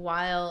up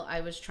while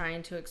I was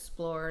trying to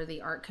explore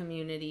the art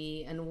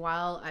community and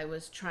while I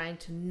was trying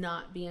to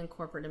not be in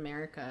corporate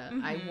America.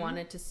 I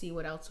wanted to see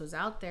what else was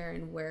out there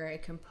and where I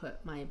can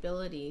put my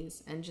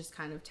abilities and just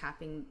kind of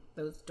tapping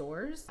those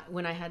doors.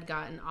 When I had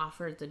gotten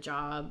offered the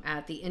job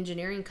at the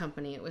engineering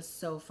company, it was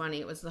so funny.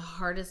 It was the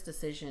hardest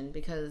decision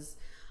because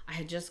I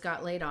had just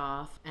got laid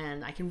off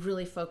and I can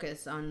really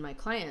focus on my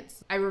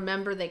clients. I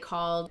remember they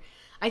called.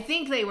 I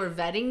think they were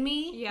vetting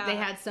me. Yeah.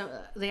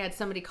 They had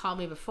somebody call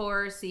me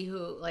before, see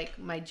who like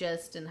my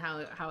gist and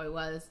how I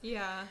was.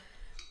 Yeah.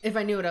 If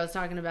I knew what I was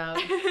talking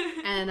about.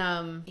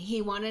 And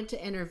he wanted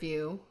to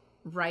interview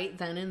right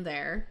then and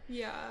there.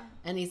 Yeah.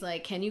 And he's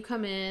like, "Can you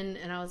come in?"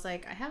 And I was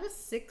like, "I have a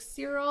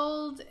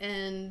 6-year-old,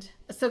 and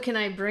so can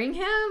I bring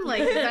him?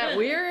 Like, is that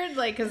weird?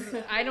 Like, cause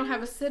I don't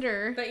have a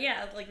sitter." But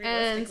yeah, like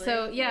realistically. And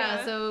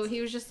so so he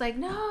was just like,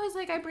 "No," he's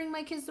like, "I bring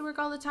my kids to work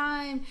all the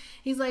time."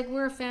 He's like,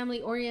 "We're a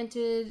family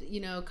oriented,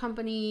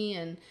 company,"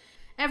 and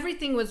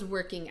everything was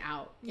working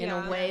out in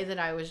a way that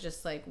I was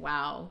just like,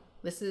 "Wow,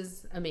 this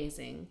is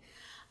amazing."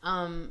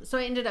 So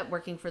I ended up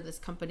working for this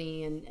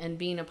company and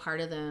being a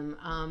part of them.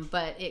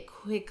 But it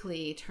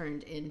quickly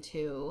turned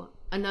into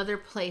another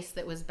place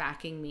that was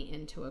backing me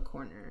into a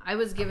corner. I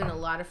was given a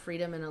lot of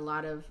freedom and a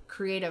lot of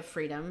creative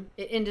freedom.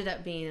 It ended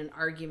up being an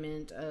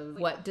argument of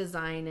what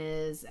design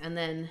is. And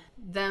then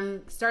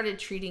them started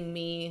treating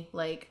me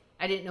like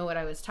I didn't know what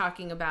I was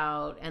talking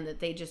about and that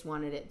they just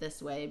wanted it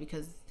this way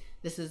because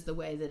this is the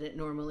way that it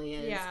normally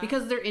is. Yeah.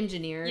 Because they're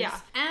engineers. Yeah.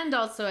 And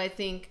also I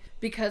think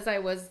because I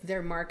was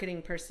their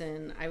marketing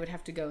person, I would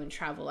have to go and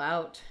travel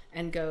out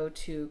and go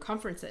to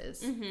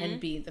conferences and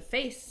be the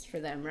face for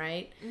them,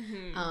 right?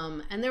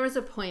 And there was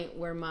a point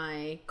where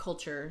my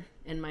culture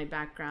and my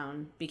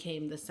background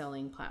became the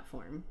selling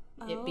platform.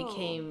 It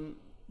became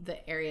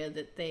the area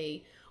that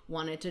they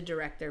wanted to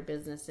direct their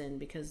business in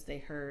because they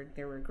heard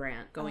there were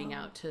grants going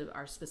out to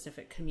our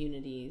specific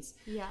communities.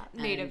 Yeah,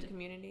 Native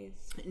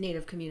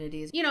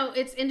communities. You know,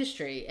 it's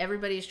industry.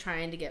 Everybody's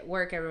trying to get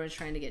work. Everyone's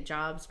trying to get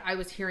jobs. I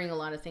was hearing a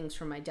lot of things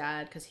from my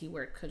dad because he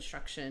worked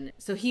construction.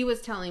 So he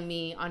was telling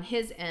me on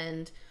his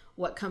end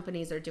what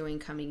companies are doing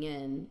coming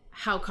in,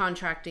 how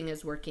contracting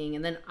is working,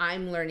 and then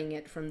I'm learning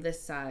it from this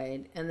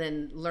side, and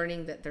then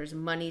learning that there's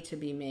money to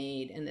be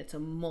made, and it's a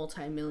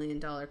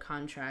multi-million-dollar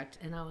contract.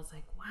 And I was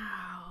like,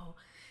 wow,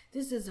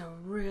 this is a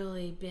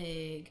really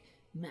big,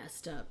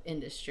 messed up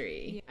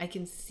industry. I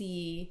can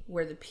see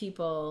where the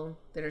people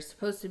that are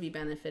supposed to be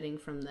benefiting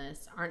from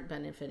this aren't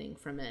benefiting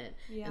from it,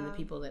 and the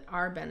people that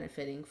are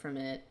benefiting from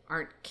it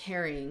aren't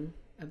caring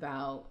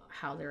about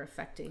how they're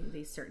affecting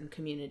these certain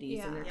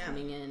communities, and they're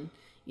coming in,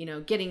 you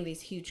know, getting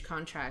these huge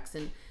contracts,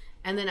 and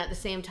then at the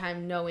same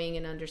time knowing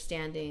and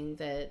understanding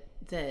that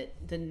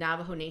the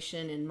Navajo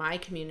Nation in my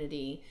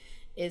community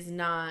is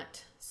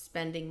not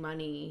spending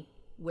money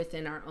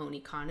within our own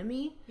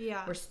economy.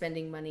 We're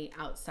spending money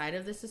outside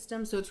of the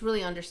system. So it's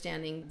really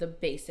understanding the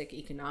basic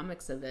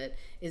economics of it,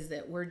 is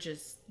that we're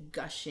just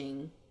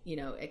gushing, you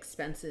know,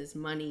 expenses,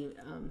 money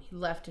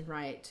left and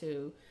right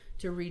to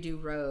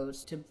redo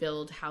roads, to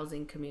build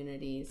housing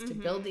communities, to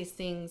build these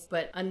things,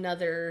 but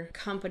another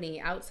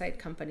company, outside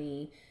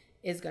company,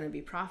 is going to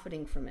be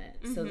profiting from it.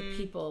 So the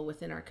people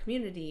within our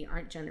community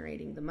aren't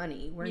generating the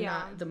money.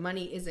 The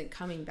money isn't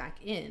coming back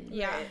in.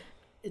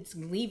 It's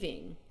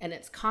leaving, and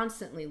it's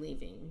constantly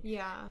leaving.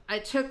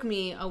 It took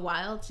me a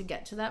while to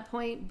get to that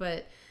point,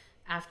 but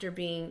after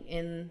being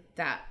in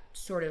that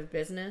sort of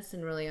business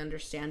and really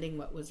understanding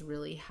what was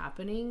really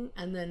happening,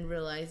 and then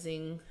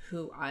realizing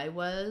who I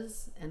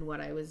was and what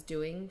I was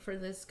doing for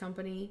this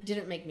company,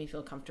 didn't make me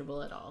feel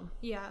comfortable at all.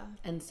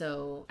 And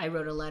so I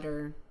wrote a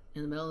letter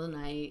in the middle of the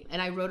night,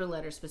 and I wrote a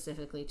letter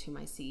specifically to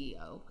my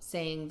CEO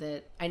saying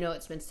that I know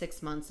it's been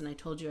 6 months and I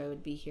told you I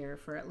would be here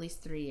for at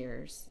least 3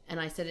 years, and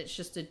I said it's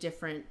just a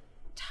different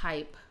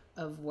type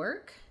of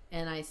work,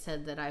 and I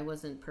said that I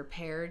wasn't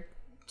prepared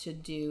to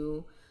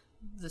do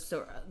the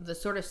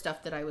sort of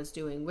stuff that I was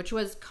doing, which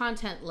was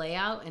content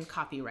layout and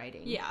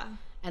copywriting.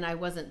 And I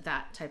wasn't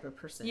that type of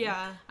person.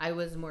 I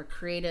was more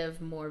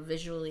creative, more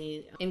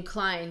visually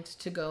inclined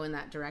to go in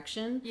that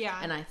direction.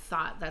 And I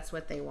thought that's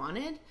what they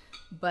wanted,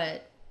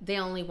 but they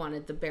only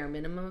wanted the bare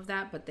minimum of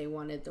that, but they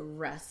wanted the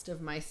rest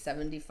of my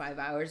 75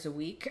 hours a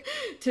week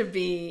to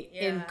be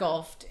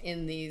engulfed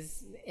in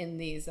these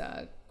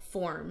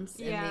forms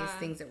and these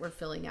things that we're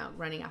filling out,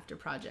 running after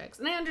projects.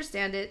 And I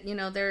understand it. You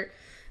know,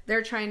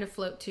 they're trying to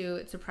float too.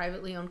 It's a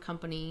privately owned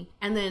company.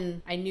 And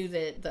then I knew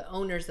that the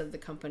owners of the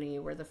company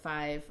were the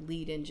 5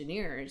 lead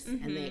engineers,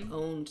 and they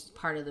owned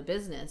part of the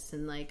business,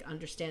 and like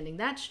understanding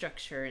that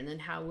structure and then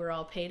how we're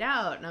all paid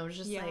out. And I was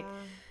just like,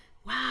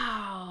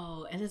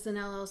 wow. And it's an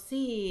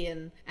LLC,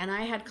 and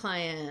I had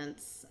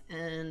clients,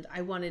 and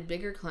I wanted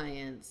bigger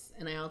clients,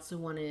 and I also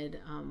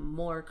wanted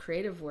more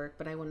creative work,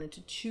 but I wanted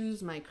to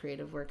choose my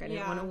creative work. I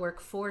didn't want to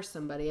work for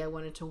somebody. I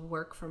wanted to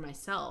work for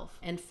myself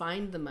and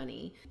find the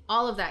money.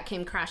 All of that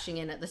came crashing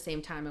in at the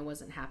same time. I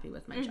wasn't happy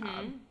with my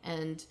job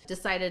and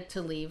decided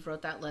to leave,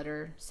 wrote that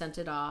letter, sent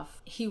it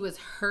off. He was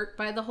hurt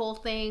by the whole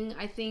thing,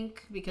 I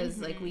think, because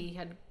like we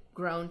had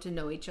grown to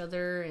know each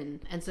other,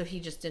 and so he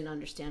just didn't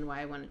understand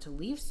why I wanted to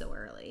leave so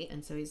early.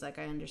 And so he's like,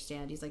 I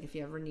understand. He's like, if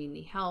you ever need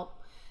any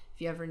help,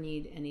 if you ever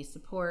need any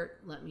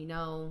support, let me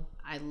know.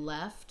 I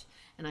left,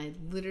 and I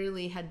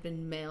literally had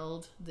been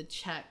mailed the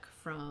check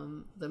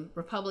from the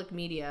Republic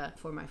Media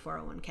for my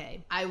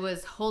 401k. I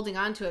was holding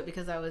on to it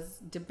because I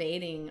was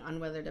debating on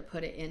whether to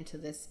put it into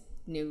this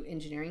new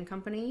engineering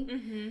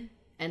company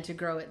and to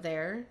grow it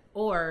there,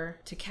 or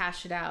to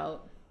cash it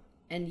out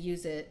and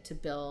use it to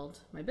build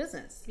my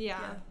business.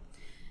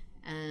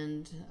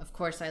 And of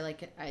course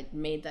I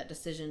made that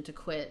decision to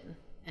quit,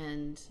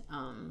 and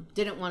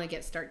didn't want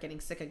to start getting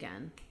sick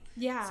again.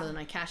 So then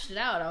I cashed it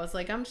out. I was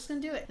like, I'm just gonna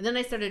do it. And then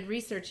I started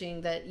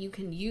researching that you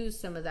can use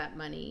some of that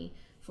money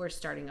for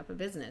starting up a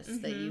business,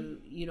 that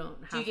you don't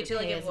have to. Do you get to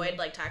like avoid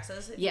like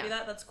taxes if you do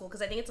that? That's cool,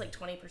 because I think it's like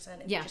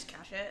 20% if you just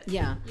cash it.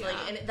 Like,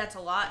 and that's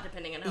a lot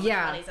depending on how much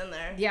money's in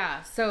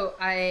there. So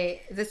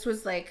this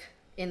was like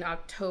in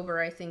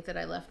October, I think, that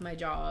I left my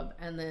job,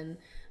 and then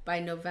by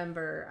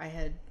November I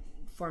had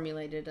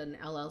formulated an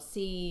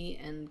LLC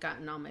and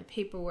gotten all my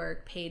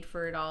paperwork, paid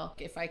for it all.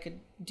 If I could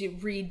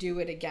redo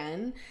it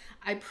again,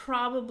 I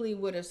probably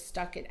would have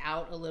stuck it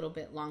out a little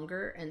bit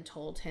longer and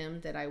told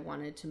him that I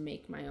wanted to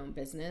make my own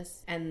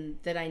business, and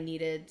that I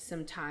needed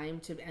some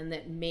time and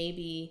that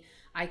maybe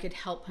I could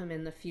help him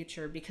in the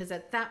future, because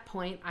at that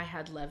point I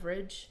had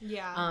leverage.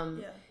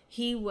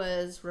 He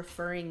was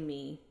referring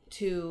me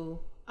to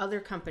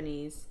other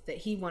companies that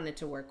he wanted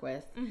to work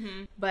with,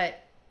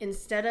 but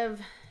instead of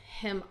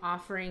him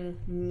offering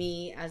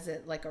me as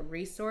a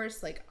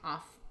resource, like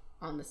off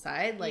on the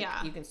side, like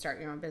you can start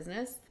your own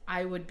business,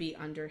 I would be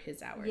under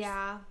his hours.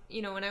 Yeah.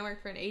 You know, when I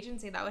worked for an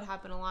agency, that would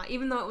happen a lot.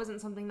 Even though it wasn't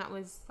something that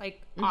was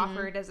like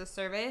offered as a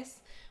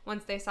service,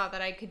 once they saw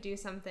that I could do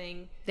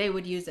something, they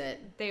would use it.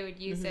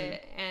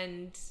 it,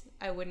 and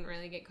I wouldn't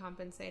really get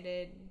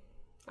compensated.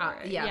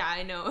 Yeah,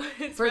 I know.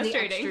 It's for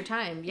frustrating. the extra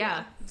time.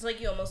 Yeah. It's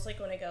like you almost like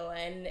want to go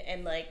in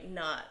and like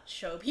not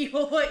show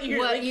people what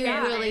you really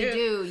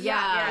do.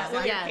 Yeah.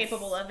 What you're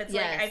capable of. It's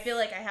like I feel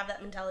like I have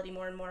that mentality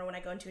more and more when I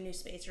go into a new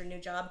space or a new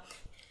job.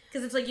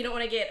 Because it's like you don't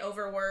want to get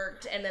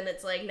overworked, and then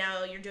it's like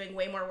now you're doing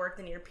way more work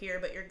than your peer,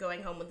 but you're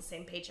going home with the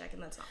same paycheck,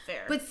 and that's not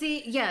fair. But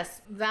see,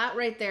 yes, that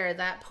right there,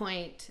 that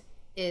point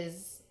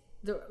is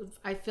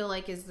I feel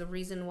like is the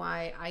reason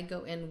why I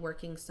go in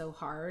working so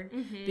hard,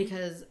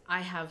 because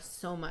I have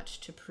so much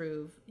to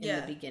prove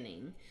in the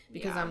beginning,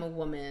 because I'm a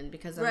woman,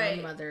 because I'm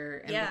a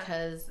mother,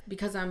 and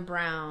because I'm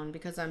brown,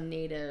 because I'm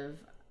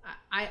Native.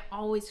 I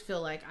always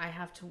feel like I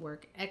have to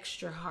work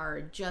extra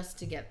hard just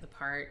to get the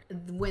part.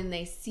 When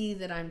they see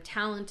that I'm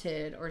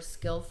talented or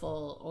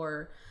skillful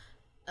or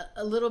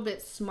a little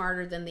bit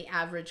smarter than the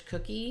average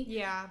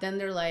cookie, then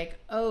they're like,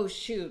 oh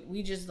shoot,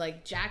 we just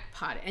like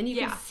jackpot it. And you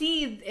can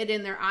see it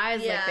in their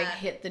eyes, like they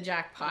hit the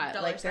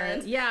jackpot, like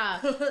they're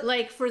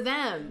like for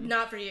them,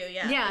 not for you.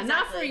 Exactly.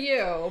 Not for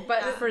you,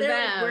 but for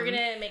them, we're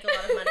gonna make a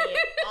lot of money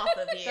off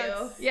of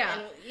you.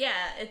 And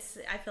it's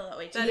I feel that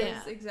way too. That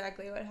is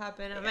exactly what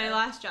happened at my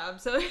last job.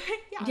 So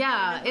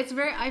it's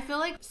very, I feel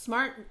like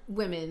smart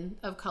women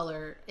of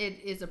color, it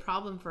is a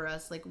problem for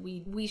us. Like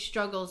we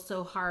struggle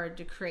so hard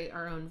to create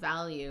our own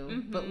value,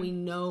 but we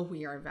know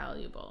we are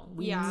valuable.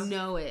 We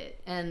know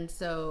it. And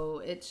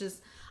so it's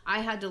just, I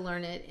had to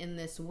learn it in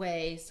this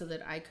way so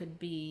that I could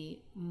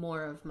be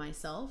more of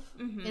myself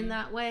in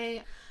that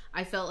way.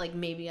 I felt like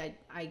maybe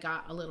I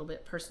got a little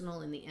bit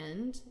personal in the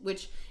end,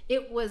 which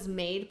it was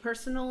made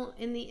personal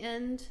in the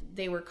end.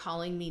 They were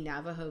calling me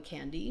Navajo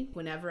Candy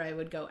whenever I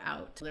would go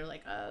out. They're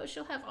like, oh,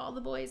 she'll have all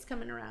the boys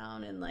coming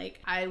around. And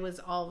like, I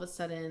was all of a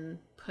sudden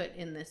put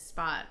in this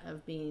spot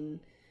of being,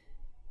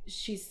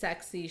 she's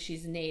sexy,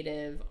 she's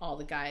Native, all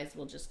the guys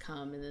will just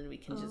come and then we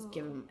can just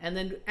give them,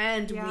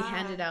 and we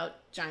handed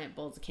out giant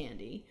bowls of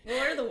candy.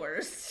 We're the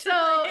worst.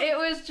 So it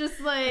was just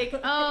like,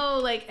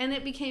 and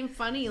it became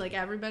funny, like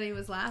everybody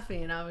was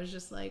laughing and I was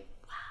just like,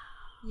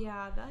 wow.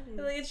 Yeah, that is.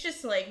 Like, it's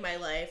just like my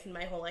life and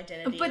my whole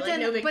identity. But like,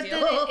 then, no big but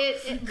deal.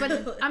 then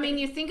but I mean,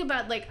 you think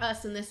about like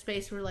us in this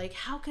space, we're like,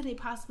 how could they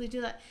possibly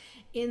do that?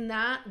 In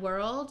that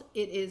world,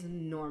 it is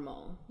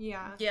normal.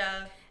 Yeah.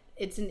 Yeah.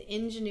 It's an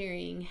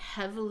engineering,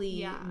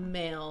 heavily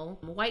male,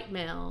 white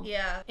male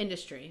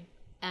industry.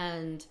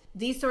 And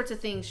these sorts of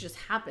things just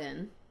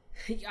happen.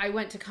 I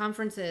went to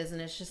conferences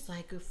and it's just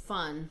like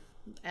fun.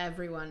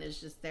 Everyone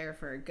is just there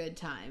for a good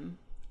time.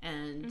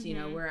 And, you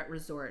know, we're at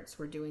resorts,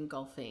 we're doing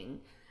golfing.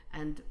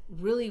 And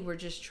really, we're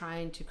just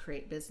trying to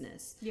create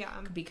business. Yeah.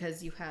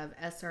 Because you have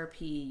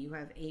SRP, you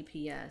have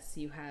APS,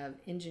 you have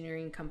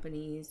engineering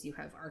companies, you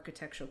have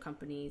architectural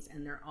companies,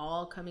 and they're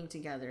all coming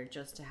together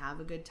just to have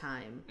a good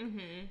time.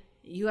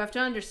 You have to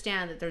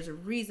understand that there's a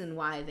reason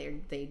why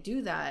they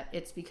do that.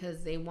 It's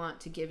because they want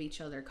to give each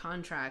other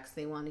contracts.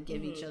 They want to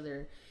give each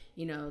other,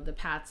 you know, the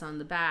pats on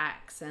the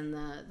backs and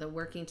the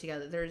working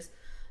together. There's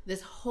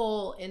this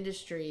whole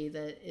industry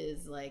that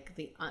is like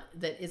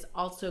that is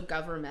also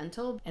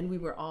governmental, and we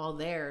were all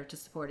there to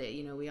support it.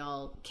 You know, we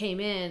all came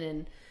in,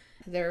 and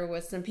there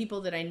was some people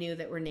that I knew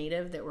that were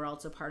Native that were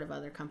also part of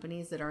other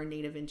companies that are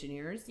Native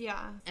engineers. Yeah.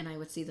 And I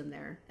would see them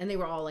there, and they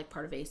were all like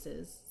part of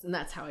ACES, and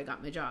that's how I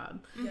got my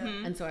job.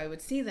 And so I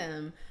would see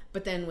them.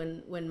 But then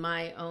when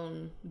my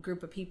own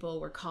group of people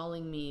were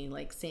calling me,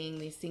 like saying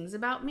these things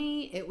about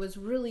me, it was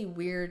really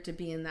weird to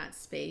be in that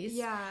space.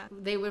 Yeah.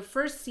 They would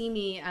first see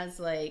me as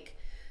like,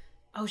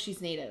 oh,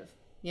 she's Native.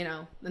 You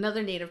know,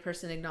 another Native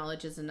person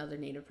acknowledges another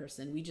Native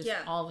person. We just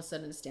all of a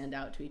sudden stand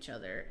out to each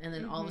other. And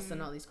then all of a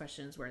sudden all these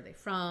questions, where are they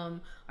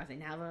from? Are they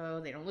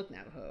Navajo? They don't look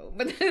Navajo.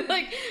 But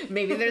like,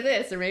 maybe they're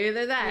this, or maybe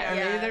they're that, or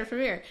maybe they're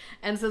from here.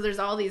 And so there's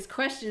all these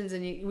questions,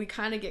 and we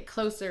kind of get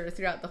closer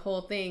throughout the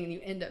whole thing, and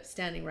you end up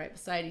standing right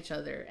beside each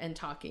other and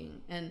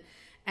talking.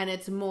 And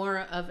it's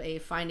more of a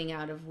finding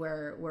out of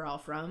where we're all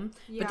from.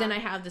 But then I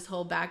have this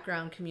whole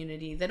background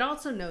community that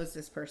also knows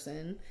this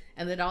person,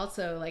 and that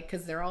also, like,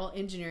 because they're all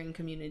engineering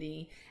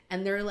community,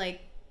 and they're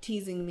like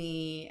teasing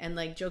me and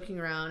like joking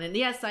around. And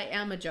yes, I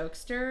am a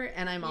jokester,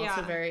 and I'm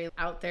also very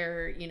out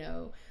there, you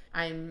know.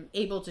 I'm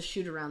able to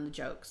shoot around the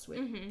jokes with,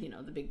 you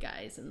know, the big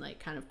guys and like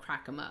kind of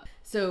crack them up.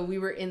 So we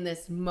were in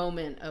this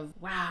moment of,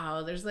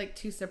 wow, there's like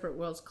two separate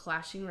worlds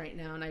clashing right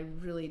now. And I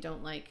really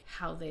don't like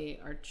how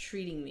they are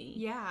treating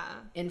me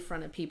in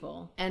front of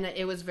people. And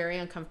it was very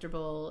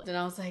uncomfortable. And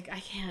I was like, I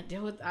can't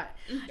deal with that.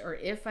 Or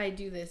if I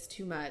do this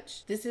too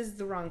much, this is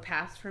the wrong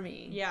path for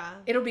me. Yeah.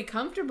 It'll be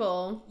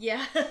comfortable.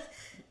 Yeah.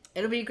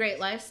 It'll be a great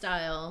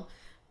lifestyle,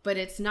 but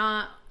it's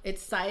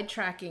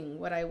sidetracking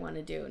what I want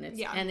to do,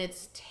 and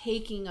it's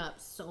taking up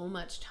so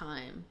much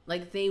time.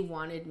 Like, they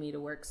wanted me to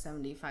work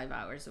 75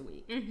 hours a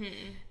week.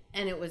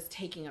 And it was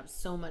taking up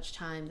so much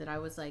time that I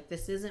was like,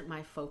 this isn't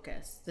my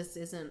focus. This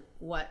isn't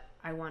what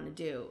I want to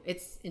do.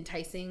 It's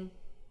enticing,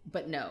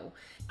 but no.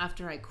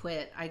 After I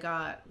quit, I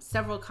got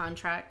several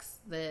contracts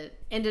that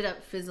ended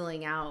up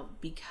fizzling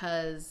out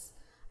because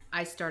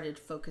I started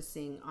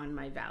focusing on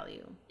my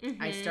value.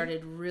 Mm-hmm. I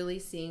started really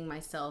seeing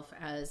myself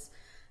as,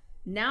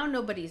 now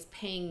nobody's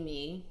paying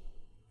me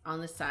on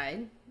the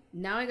side.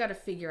 Now I got to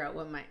figure out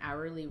what my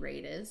hourly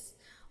rate is,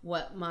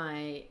 what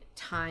my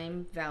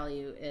time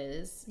value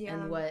is,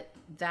 and what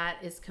that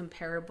is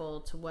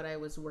comparable to what I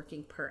was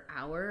working per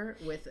hour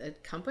with a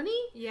company.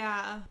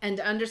 Yeah. And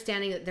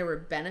understanding that there were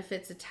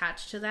benefits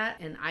attached to that,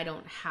 and I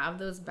don't have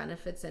those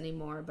benefits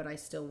anymore, but I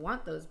still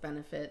want those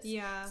benefits.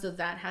 Yeah. So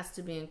that has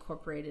to be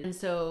incorporated. And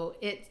so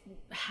it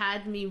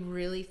had me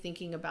really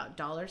thinking about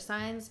dollar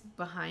signs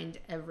behind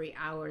every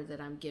hour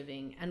that I'm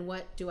giving. And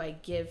what do I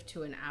give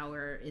to an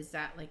hour? Is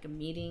that like a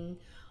meeting?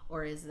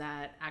 Or is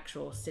that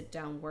actual sit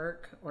down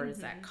work? Or is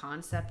that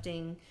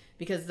concepting?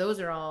 Because those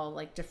are all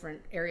like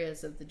different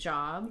areas of the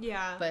job.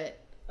 Yeah.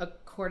 But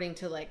according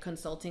to like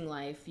consulting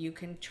life, you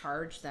can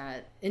charge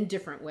that in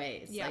different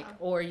ways. Yeah. Like,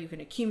 or you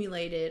can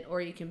accumulate it, or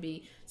you can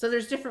be, so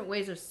there's different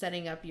ways of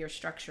setting up your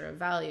structure of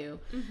value.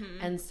 Mm-hmm.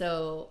 And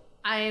so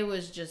I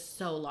was just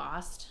so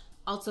lost.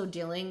 Also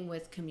dealing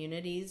with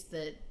communities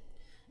that,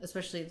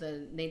 especially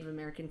the Native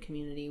American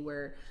community,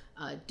 where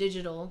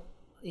digital,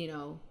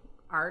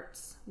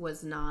 arts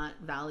was not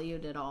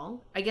valued at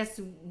all. I guess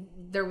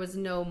there was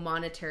no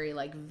monetary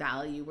like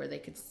value where they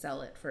could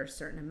sell it for a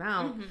certain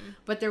amount,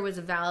 but there was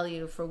a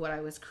value for what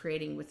I was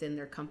creating within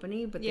their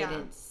company, but they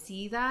didn't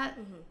see that.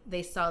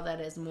 They saw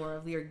that as more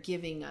of, you're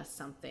giving us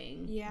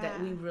something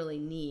that we really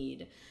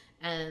need.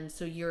 And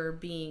so you're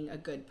being a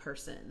good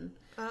person.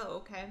 Oh,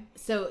 okay.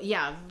 So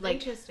yeah,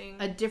 like interesting.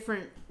 A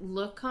different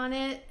look on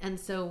it. And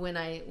so when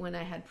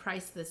I had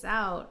priced this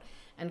out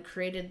and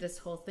created this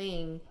whole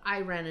thing,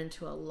 I ran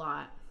into a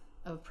lot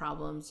of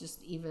problems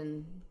just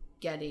even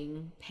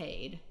getting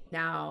paid.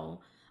 Now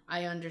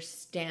I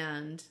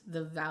understand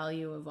the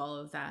value of all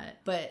of that,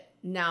 but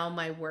now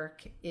my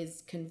work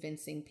is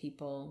convincing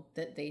people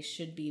that they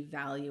should be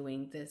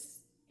valuing this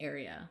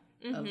area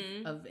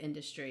of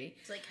industry.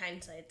 It's like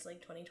hindsight's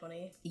like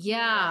 2020.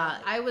 Yeah,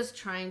 I was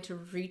trying to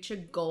reach a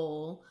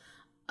goal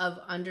of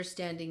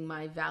understanding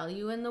my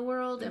value in the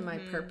world and my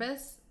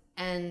purpose.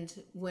 And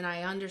when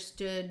I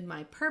understood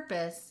my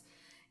purpose,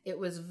 it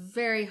was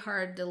very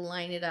hard to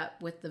line it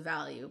up with the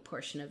value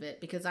portion of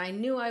it, because I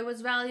knew I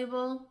was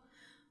valuable,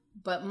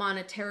 but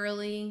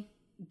monetarily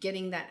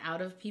getting that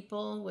out of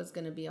people was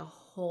going to be a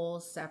whole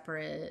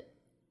separate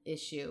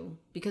issue,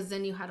 because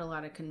then you had a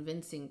lot of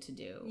convincing to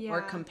do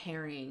or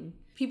comparing.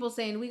 People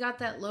saying, we got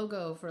that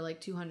logo for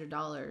like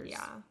 $200. Yeah.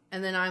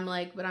 And then I'm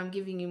like, but I'm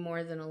giving you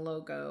more than a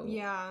logo.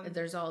 Yeah.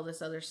 There's all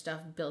this other stuff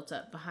built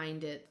up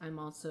behind it. I'm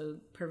also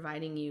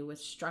providing you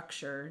with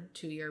structure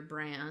to your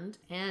brand,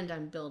 and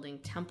I'm building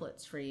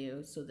templates for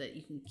you so that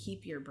you can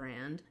keep your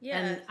brand. Yeah.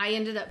 And I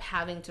ended up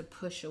having to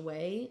push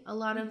away a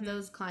lot of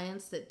those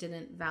clients that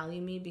didn't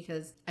value me,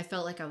 because I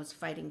felt like I was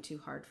fighting too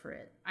hard for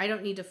it. I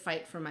don't need to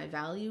fight for my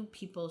value.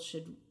 People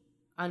should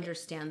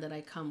understand that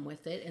I come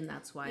with it, and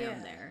that's why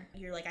I'm there.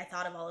 You're like, I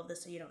thought of all of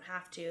this so you don't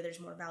have to. There's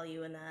more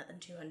value in that than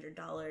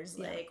 $200.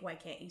 Like, why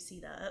can't you see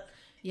that?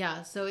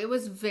 Yeah, so it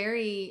was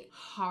very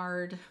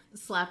hard,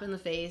 slap in the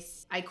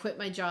face. I quit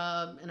my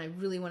job, and I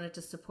really wanted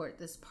to support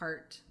this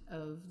part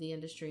of the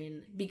industry.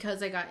 And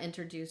because I got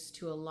introduced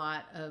to a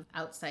lot of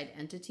outside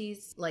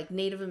entities, like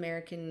Native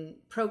American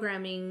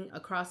programming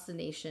across the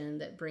nation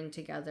that bring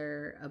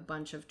together a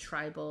bunch of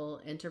tribal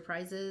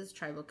enterprises,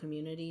 tribal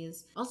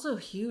communities, also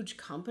huge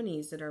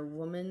companies that are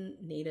woman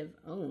Native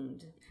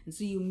owned. And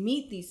so you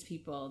meet these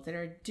people that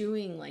are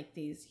doing like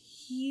these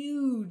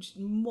huge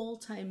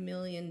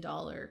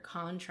multi-million-dollar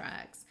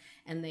contracts,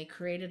 and they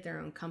created their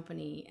own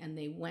company, and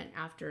they went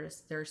after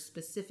their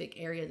specific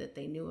area that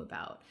they knew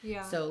about.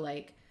 Yeah. So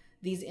like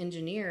these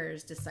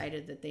engineers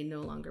decided that they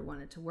no longer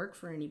wanted to work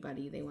for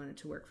anybody. They wanted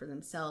to work for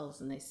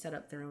themselves, and they set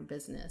up their own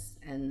business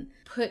and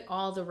put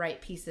all the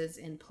right pieces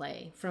in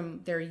play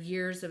from their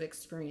years of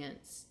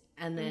experience,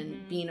 and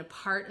then being a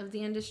part of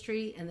the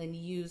industry, and then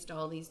used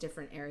all these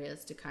different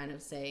areas to kind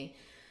of say,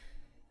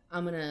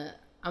 I'm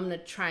gonna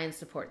try and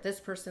support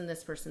this person,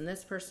 this person,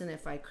 this person.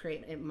 If I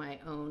create my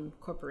own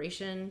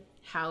corporation,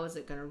 how is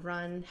it going to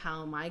run?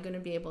 How am I going to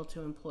be able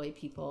to employ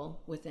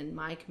people within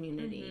my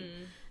community?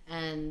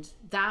 And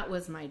that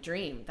was my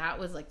dream. That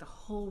was like the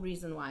whole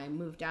reason why I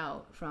moved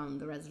out from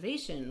the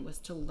reservation, was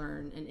to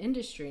learn an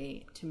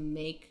industry, to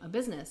make a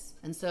business.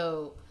 And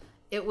so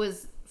it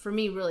was, for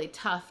me, really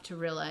tough to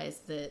realize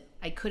that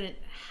I couldn't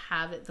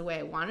have it the way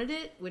I wanted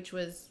it, which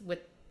was with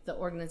the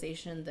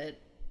organization that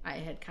I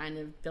had kind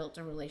of built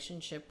a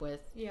relationship with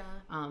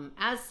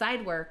as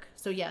side work.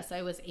 So yes,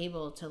 I was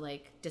able to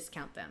like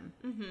discount them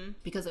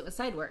because it was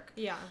side work.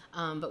 Yeah.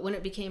 But when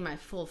it became my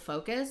full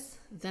focus,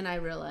 then I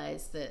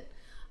realized that,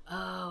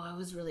 I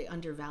was really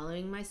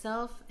undervaluing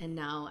myself, and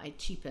now I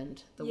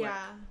cheapened the work.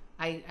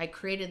 I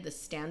created the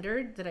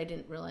standard that I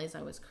didn't realize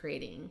I was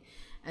creating.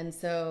 And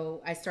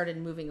so I started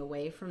moving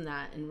away from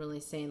that and really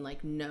saying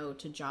like no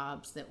to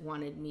jobs that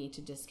wanted me to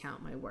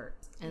discount my work.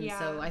 And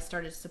so I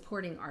started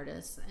supporting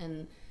artists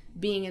and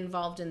being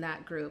involved in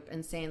that group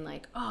and saying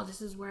like, oh, this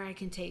is where I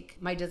can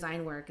take my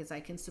design work, is I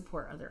can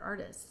support other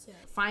artists. Yeah.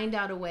 Find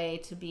out a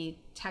way to be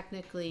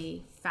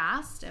technically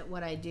fast at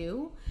what I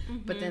do,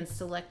 but then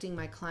selecting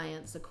my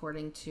clients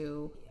according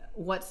to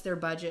what's their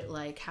budget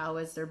like, how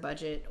is their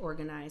budget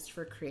organized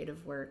for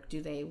creative work,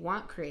 do they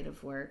want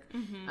creative work?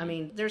 I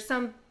mean, there's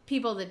some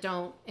people that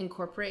don't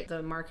incorporate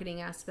the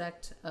marketing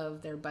aspect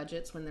of their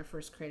budgets when they're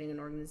first creating an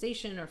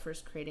organization or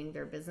first creating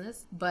their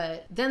business.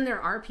 But then there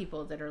are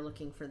people that are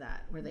looking for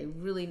that, where they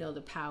really know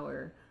the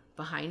power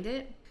behind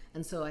it.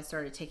 And so I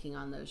started taking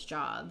on those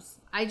jobs.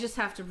 I just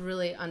have to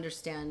really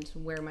understand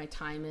where my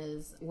time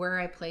is, where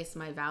I place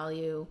my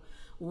value,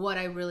 what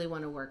I really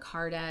want to work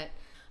hard at.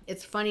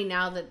 It's funny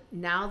now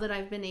that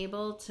I've been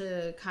able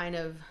to kind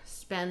of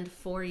spend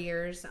 4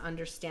 years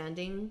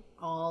understanding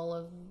all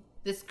of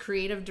this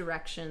creative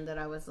direction, that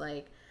I was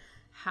like,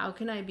 how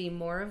can I be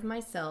more of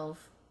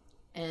myself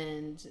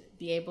and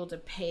be able to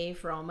pay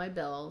for all my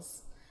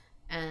bills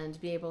and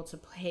be able to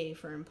pay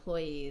for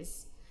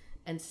employees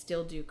and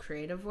still do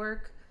creative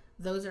work?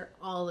 Those are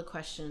all the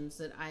questions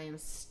that I am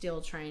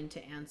still trying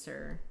to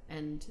answer.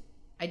 And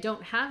I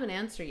don't have an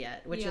answer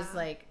yet, which is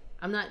like,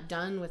 I'm not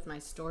done with my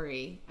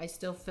story. I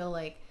still feel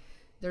like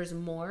there's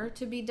more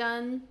to be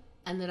done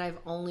and that I've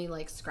only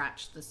like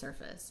scratched the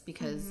surface,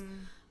 because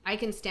I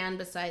can stand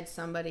beside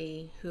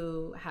somebody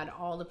who had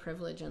all the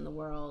privilege in the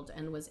world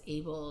and was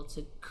able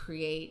to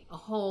create a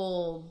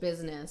whole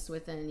business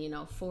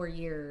within, 4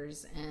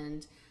 years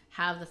and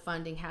have the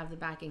funding, have the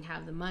backing,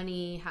 have the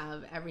money,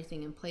 have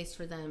everything in place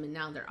for them. And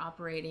now they're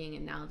operating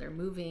and now they're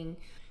moving.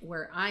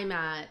 Where I'm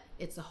at,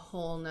 it's a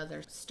whole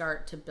nother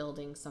start to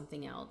building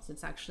something else.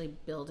 It's actually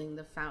building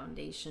the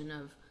foundation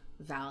of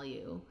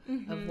value,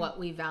 of what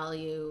we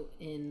value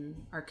in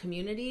our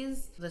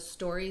communities, the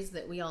stories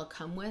that we all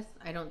come with.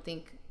 I don't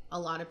think a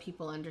lot of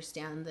people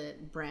understand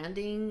that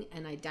branding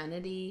and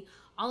identity,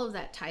 all of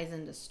that ties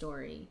into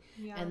story,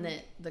 and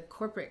that the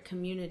corporate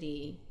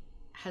community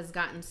has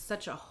gotten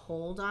such a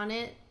hold on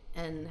it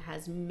and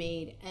has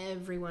made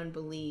everyone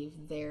believe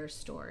their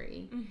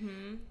story.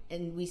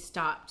 And we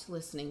stopped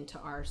listening to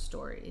our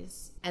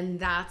stories. And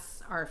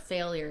that's our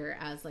failure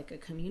as like a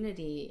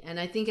community. And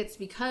I think it's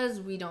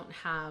because we don't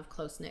have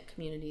close-knit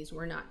communities.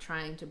 We're not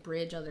trying to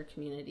bridge other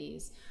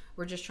communities.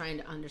 We're just trying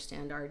to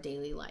understand our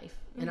daily life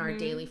and our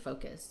daily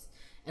focus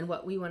and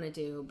what we want to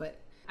do.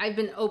 But I've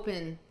been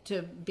open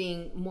to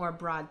being more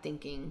broad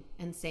thinking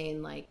and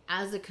saying like,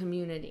 as a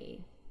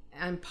community,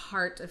 I'm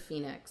part of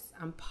Phoenix.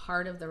 I'm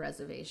part of the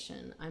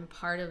reservation. I'm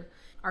part of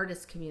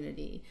artist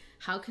community.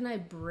 How can I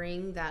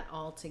bring that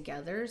all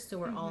together so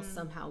we're all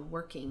somehow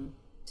working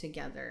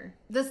together?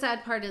 The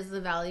sad part is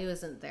the value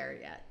isn't there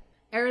yet.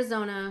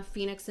 Arizona,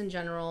 Phoenix in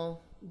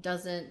general,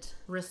 doesn't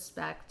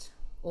respect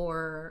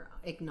or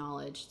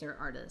acknowledge their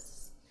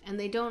artists. And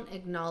they don't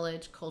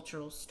acknowledge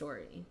cultural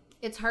story.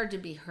 It's hard to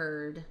be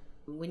heard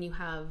when you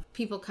have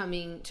people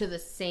coming to the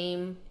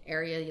same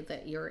area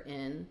that you're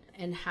in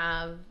and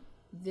have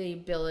the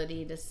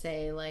ability to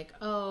say like,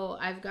 oh,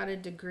 I've got a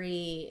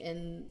degree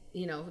in,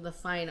 the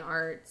fine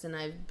arts and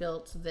I've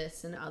built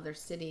this in other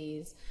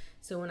cities.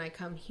 So when I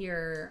come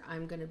here,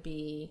 I'm going to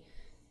be,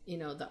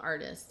 the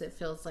artist. It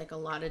feels like a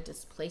lot of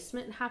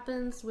displacement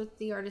happens with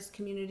the artist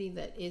community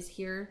that is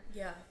here.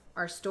 Yeah.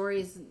 Our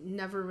stories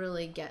never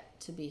really get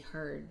to be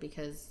heard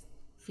because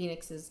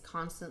Phoenix is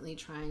constantly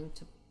trying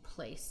to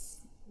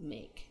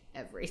make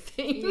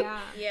everything. Yeah.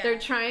 They're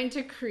trying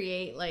to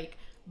create like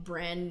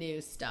brand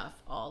new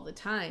stuff all the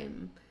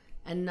time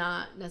and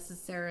not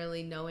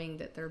necessarily knowing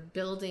that they're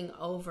building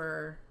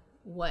over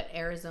what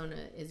Arizona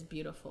is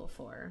beautiful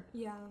for.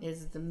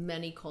 Is the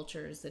many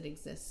cultures that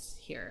exist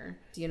here.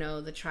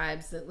 The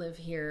tribes that live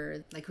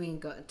here, like we can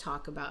go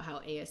talk about how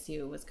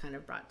ASU was kind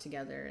of brought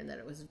together and that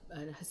it was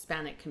a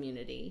Hispanic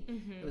community.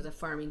 It was a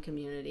farming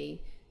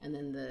community. And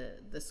then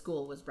the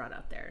school was brought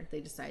out there.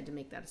 They decided to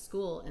make that a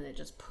school, and it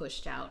just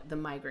pushed out the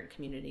migrant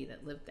community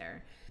that lived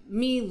there.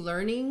 Me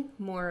learning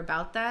more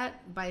about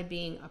that by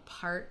being a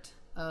part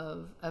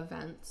of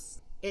events,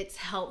 it's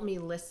helped me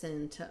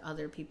listen to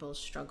other people's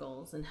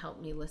struggles and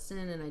help me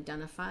listen and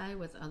identify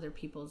with other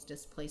people's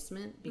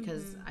displacement,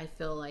 because I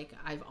feel like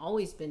I've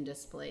always been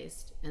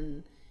displaced.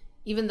 And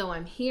even though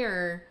I'm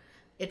here,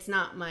 it's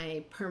not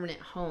my permanent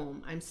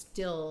home. I'm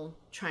still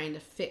trying to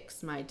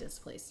fix my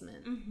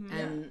displacement.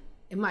 And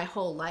my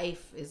whole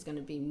life is going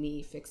to be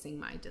me fixing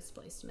my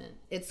displacement.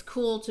 It's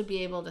cool to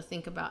be able to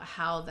think about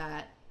how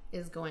that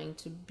is going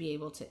to be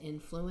able to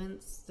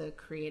influence the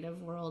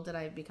creative world that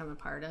I've become a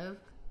part of.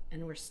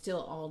 And we're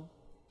still all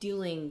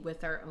dealing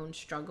with our own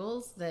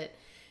struggles, that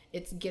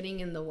it's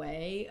getting in the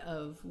way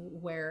of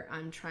where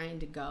I'm trying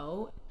to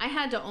go. I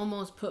had to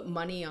almost put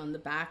money on the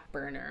back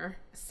burner,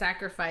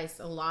 sacrifice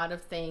a lot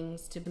of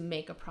things to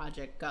make a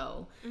project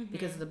go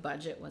because the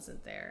budget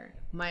wasn't there.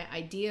 My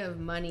idea of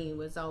money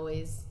was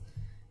always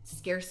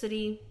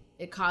scarcity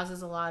It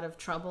causes a lot of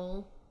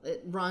trouble.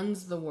 It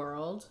runs the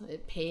world.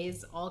 It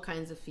pays all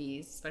kinds of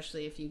fees,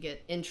 especially if you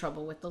get in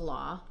trouble with the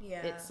law.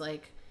 Yeah. It's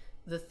like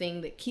the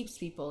thing that keeps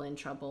people in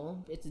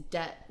trouble. It's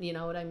debt, you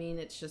know what I mean?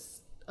 It's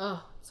just,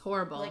 it's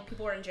horrible. Like,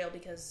 people are in jail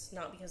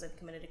not because they've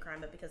committed a crime,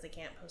 but because they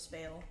can't post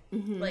bail.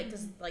 Like,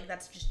 'cause, like,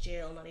 that's just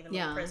jail, not even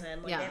like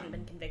prison. Like, they haven't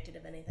been convicted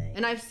of anything.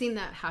 And I've seen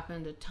that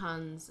happen to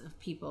tons of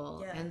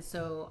people. Yeah. And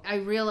so I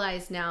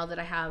realize now that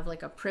I have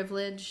like a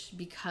privilege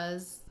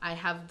because I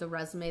have the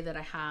resume that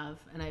I have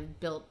and I've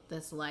built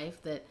this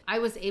life, that I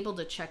was able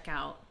to check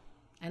out.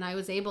 And I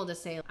was able to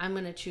say, I'm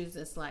going to choose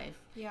this life.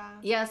 Yeah.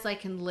 Yes, I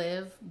can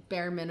live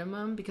bare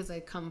minimum because I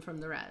come from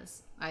the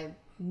res. I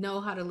know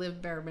how to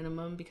live bare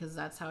minimum because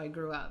that's how I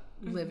grew up,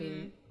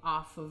 living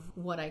off of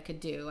what I could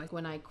do. Like,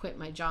 when I quit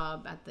my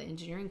job at the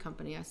engineering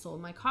company, I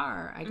sold my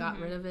car. I got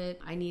rid of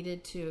it. I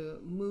needed to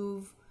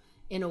move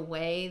in a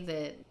way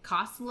that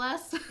costs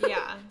less.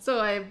 Yeah. So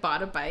I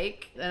bought a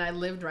bike and I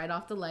lived right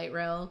off the light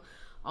rail.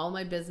 All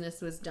my business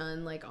was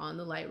done like on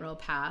the light rail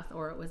path,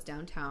 or it was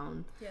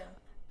downtown. Yeah.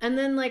 And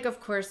then, like,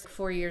 of course,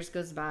 4 years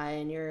goes by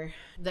and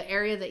the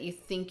area that you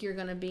think you're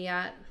going to be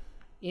at,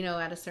 you know,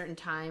 at a certain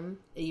time,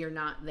 you're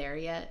not there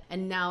yet.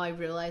 And now I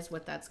realize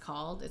what that's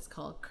called. It's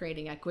called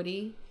creating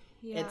equity.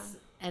 Yeah.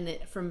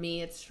 For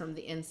me, it's from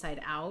the inside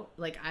out.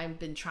 Like, I've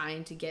been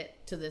trying to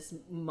get to this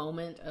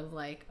moment of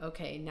like,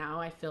 okay,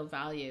 now I feel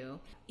value.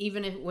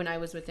 Even if when I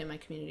was within my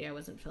community, I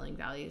wasn't feeling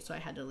value, so I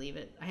had to leave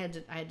it. I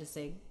had to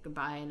say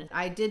goodbye, and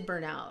I did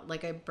burn out.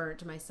 Like, I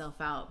burnt myself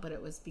out, but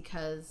it was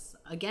because,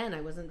 again,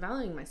 I wasn't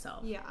valuing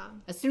myself. Yeah.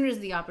 As soon as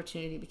the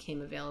opportunity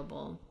became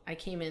available, I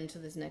came into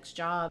this next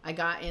job. I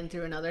got in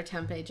through another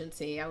temp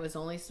agency. I was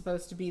only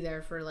supposed to be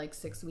there for like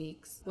 6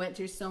 weeks. Went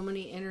through so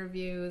many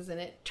interviews,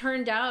 and it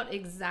turned out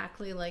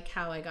exactly like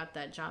how I got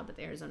that job at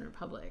the Arizona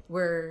Republic,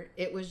 where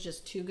it was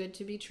just too good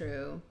to be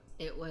true.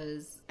 It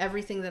was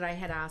everything that I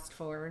had asked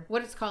for.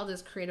 What it's called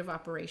is creative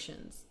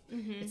operations.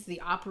 It's the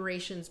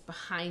operations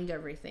behind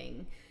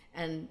everything,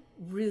 and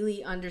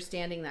really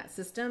understanding that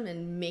system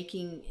and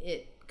making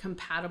it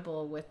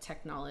compatible with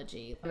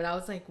technology. And I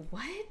was like,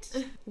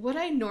 what? What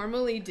I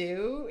normally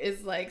do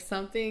is like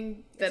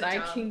something that I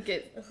can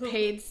get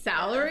paid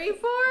salary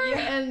for?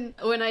 Yeah. And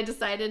when I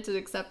decided to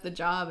accept the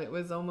job, it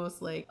was almost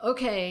like,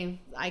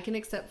 okay, I can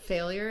accept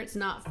failure. It's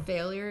not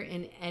failure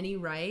in any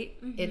right.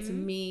 It's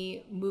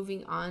me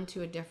moving on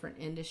to a different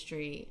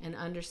industry and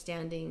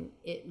understanding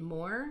it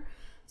more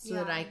so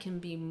that I can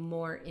be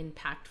more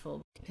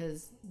impactful,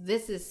 because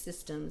this is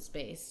systems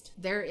based.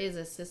 There is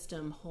a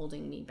system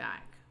holding me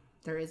back.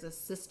 There is a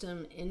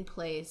system in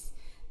place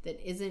that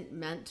isn't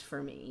meant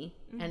for me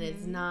and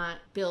is not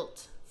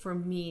built for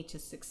me to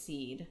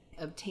succeed.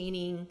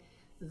 Obtaining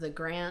the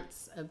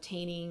grants,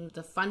 obtaining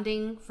the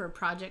funding for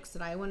projects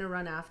that I want to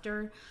run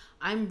after,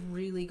 I'm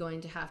really going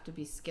to have to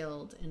be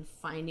skilled in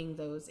finding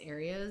those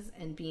areas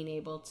and being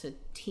able to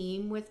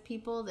team with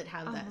people that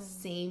have that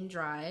same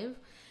drive,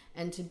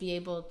 and to be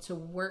able to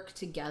work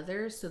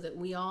together so that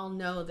we all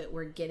know that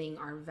we're getting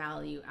our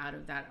value out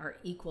of that, our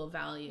equal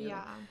value,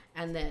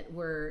 and that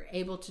we're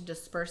able to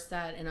disperse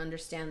that and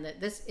understand that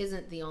this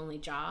isn't the only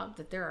job,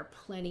 that there are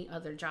plenty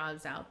other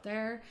jobs out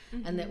there,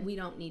 and that we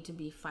don't need to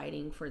be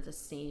fighting for the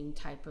same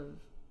type of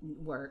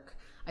work.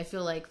 I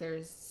feel like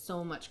there's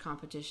so much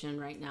competition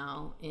right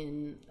now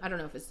in, I don't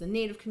know if it's the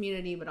Native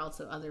community, but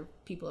also other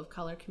people of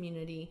color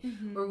community,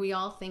 where we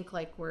all think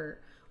like we're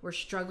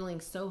struggling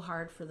so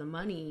hard for the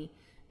money,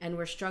 and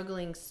we're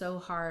struggling so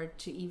hard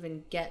to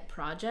even get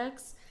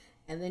projects.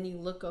 And then you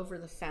look over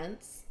the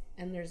fence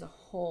and there's a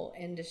whole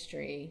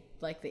industry,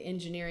 like the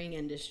engineering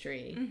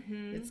industry,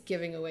 that's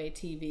giving away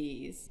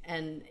TVs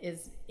and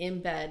is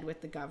in bed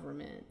with the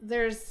government.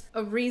 There's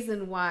a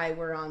reason why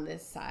we're on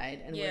this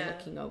side, and we're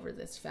looking over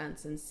this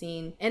fence and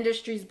seeing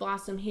industries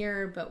blossom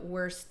here, but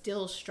we're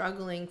still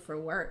struggling for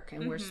work,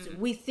 and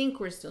we think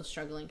we're still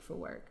struggling for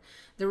work.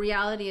 The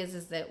reality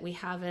is that we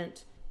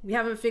haven't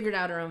figured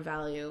out our own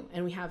value,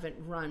 and we haven't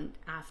run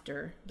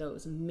after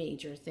those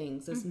major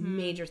things,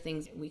 major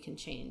things that we can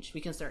change.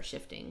 We can start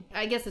shifting.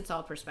 I guess it's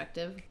all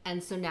perspective.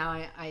 And so now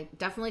I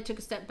definitely took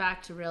a step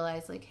back to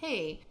realize, like,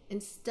 hey,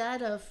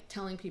 instead of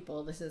telling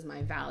people this is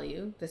my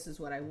value, this is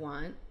what I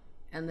want,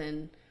 and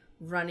then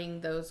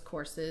running those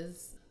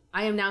courses,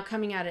 I am now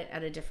coming at it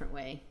at a different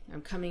way.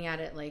 I'm coming at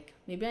it like,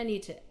 maybe I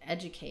need to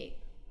educate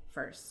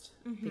first,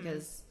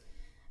 because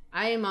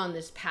I am on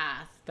this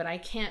path, but I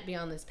can't be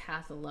on this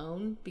path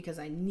alone because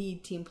I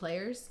need team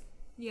players.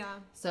 Yeah.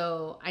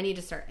 So I need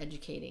to start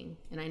educating,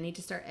 and I need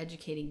to start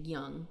educating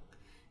young,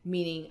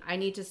 meaning I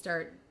need to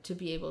start to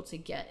be able to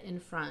get in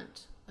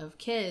front of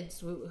kids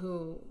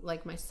who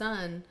like my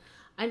son,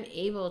 I'm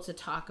able to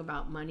talk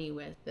about money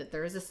with, that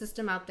there is a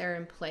system out there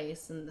in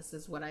place, and this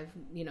is what I've,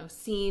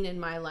 seen in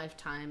my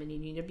lifetime, and you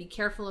need to be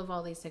careful of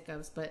all these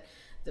hiccups, but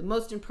the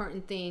most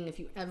important thing, if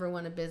you ever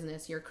want a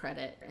business, your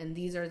credit. And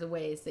these are the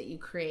ways that you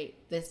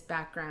create this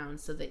background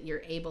so that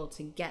you're able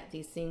to get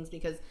these things,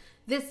 because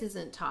this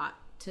isn't taught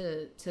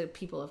to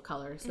people of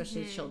color,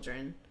 especially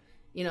children.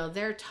 You know,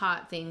 they're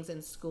taught things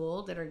in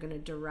school that are going to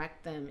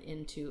direct them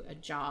into a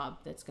job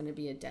that's going to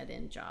be a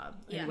dead-end job,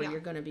 and where you're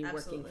going to be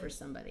working for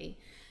somebody.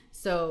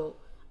 So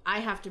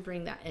I have to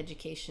bring that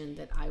education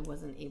that I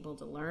wasn't able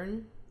to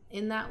learn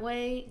in that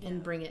way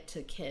and bring it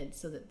to kids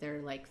so that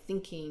they're like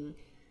thinking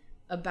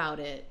about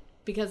it,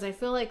 because I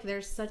feel like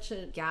there's such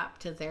a gap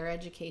to their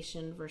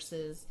education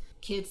versus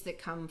kids that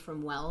come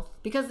from wealth,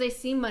 because they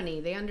see money,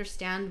 they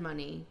understand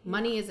money.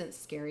 Money isn't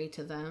scary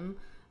to them.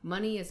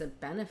 Money is a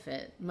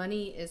benefit.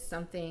 Money is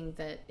something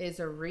that is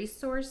a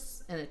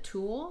resource and a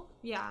tool.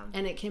 Yeah.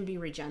 And it can be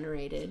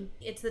regenerated.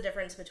 It's the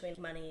difference between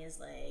money is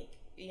like,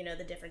 you know,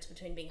 the difference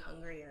between being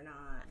hungry or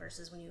not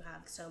versus when you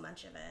have so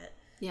much of it.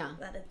 Yeah.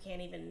 That it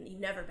can't even,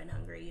 you've never been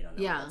hungry. You don't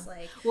know what it's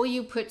like. Well,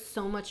 you put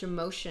so much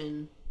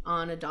emotion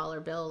on a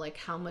dollar bill, like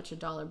how much a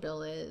dollar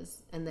bill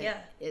is, and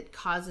that it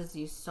causes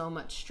you so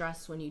much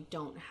stress when you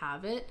don't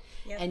have it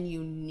and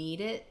you need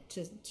it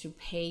to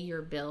pay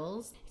your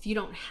bills. If you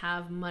don't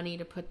have money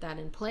to put that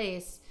in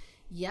place,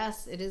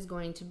 yes, it is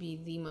going to be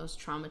the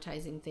most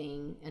traumatizing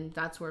thing, and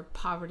that's where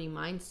poverty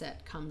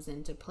mindset comes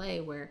into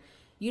play, where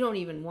you don't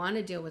even want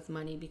to deal with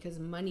money because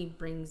money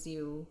brings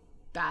you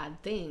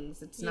bad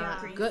things. It's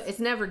not good. It's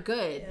never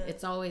good.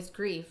 It's always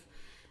grief.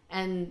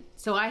 And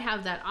so I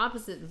have that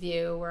opposite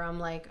view where I'm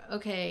like,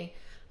 okay,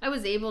 I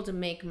was able to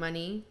make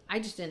money. I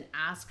just didn't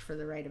ask for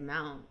the right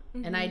amount.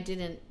 And I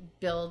didn't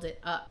build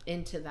it up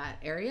into that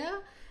area.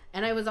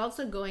 And I was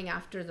also going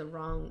after the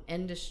wrong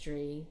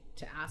industry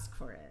to ask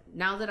for it.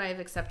 Now that I've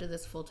accepted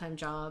this full-time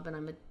job and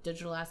I'm a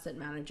digital asset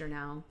manager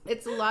now,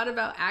 it's a lot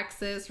about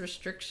access,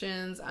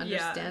 restrictions,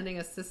 understanding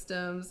a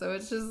system. So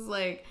it's just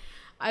like,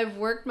 I've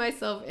worked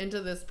myself into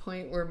this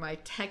point where my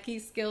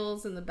techie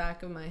skills in the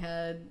back of my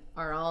head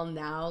are all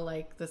now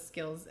like the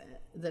skills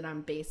that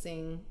I'm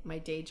basing my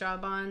day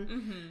job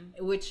on,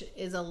 which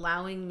is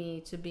allowing me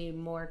to be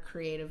more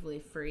creatively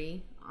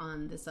free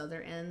on this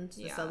other end,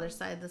 this other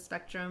side of the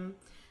spectrum.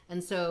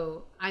 And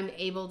so I'm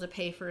able to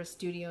pay for a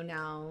studio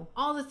now.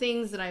 All the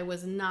things that I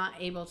was not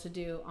able to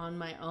do on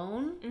my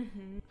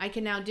own, I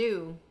can now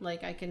do.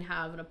 Like, I can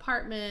have an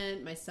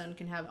apartment. My son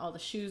can have all the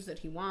shoes that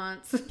he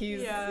wants.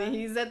 He's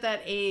at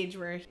that age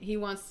where he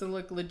wants to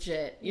look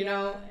legit, you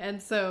know?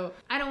 And so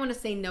I don't want to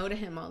say no to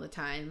him all the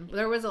time.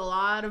 There was a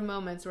lot of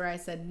moments where I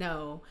said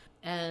no.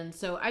 And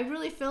so I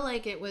really feel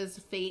like it was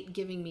fate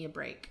giving me a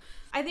break.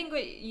 I think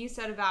what you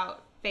said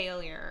about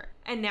failure,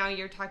 and now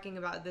you're talking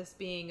about this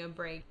being a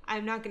break,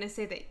 I'm not going to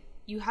say that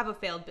you have a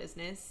failed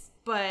business,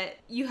 but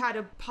you had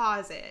to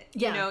pause it.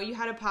 You know, you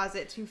had to pause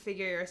it to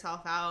figure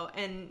yourself out,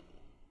 and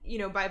you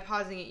know, by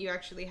pausing it you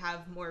actually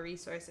have more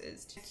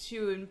resources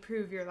to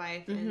improve your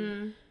life.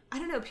 And I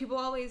don't know, people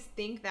always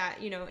think that,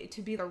 you know,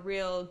 to be a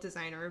real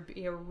designer or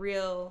be a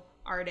real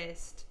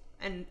artist,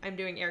 and I'm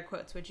doing air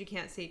quotes, which you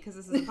can't see because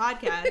this is a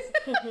podcast,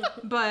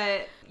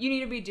 but you need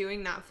to be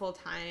doing that full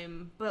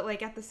time. But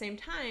like at the same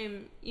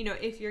time, you know,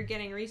 if you're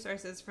getting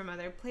resources from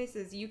other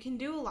places, you can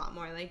do a lot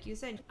more, like you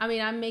said. I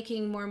mean, I'm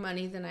making more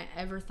money than I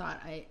ever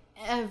thought I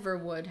ever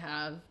would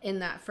have in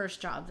that first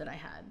job that I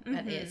had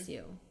at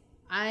ASU.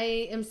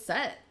 I am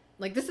set.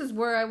 Like, this is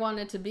where I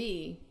wanted to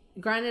be.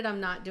 Granted, I'm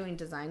not doing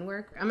design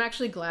work. I'm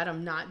actually glad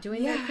I'm not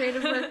doing that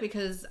creative work,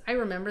 because I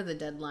remember the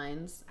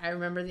deadlines. I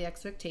remember the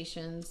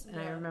expectations.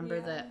 And I remember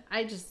that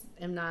I just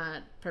am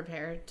not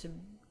prepared to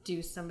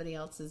do somebody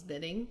else's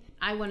bidding.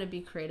 I want to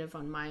be creative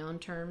on my own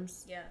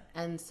terms. Yeah.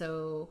 And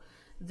so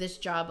this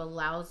job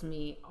allows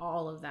me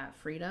all of that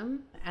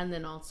freedom. And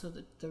then also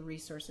the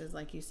resources,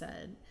 like you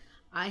said.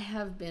 I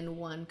have been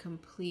one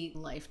complete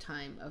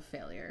lifetime of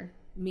failure,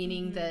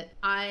 meaning that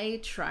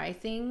I try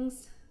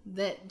things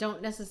that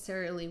don't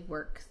necessarily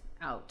work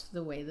out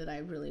the way that I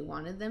really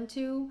wanted them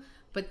to,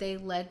 but they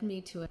led me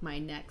to my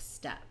next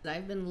step.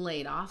 I've been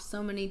laid off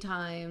so many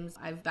times.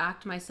 I've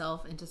backed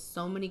myself into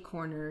so many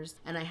corners,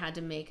 and I had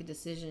to make a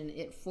decision.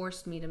 It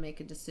forced me to make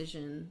a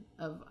decision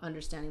of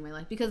understanding my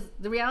life, because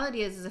the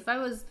reality is if I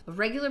was a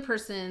regular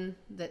person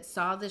that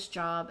saw this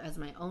job as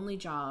my only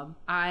job,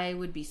 I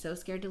would be so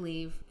scared to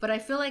leave. But I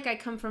feel like I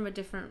come from a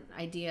different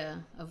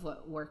idea of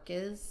what work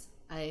is.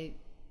 I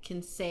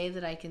can say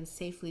that I can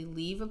safely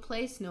leave a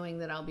place knowing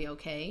that I'll be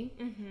okay,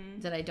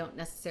 that I don't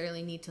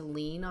necessarily need to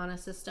lean on a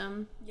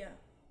system. Yeah.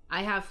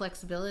 I have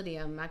flexibility.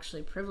 I'm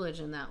actually privileged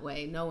in that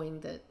way,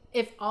 knowing that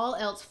if all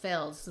else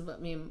fails, this is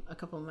what me and a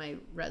couple of my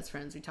res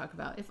friends, we talk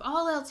about, if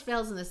all else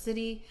fails in the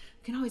city,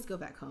 we can always go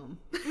back home.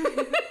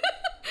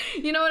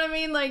 You know what I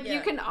mean? Like,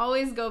 you can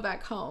always go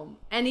back home.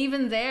 And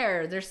even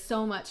there's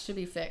so much to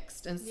be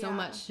fixed and so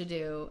much to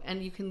do.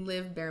 And you can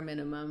live bare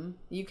minimum.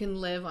 You can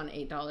live on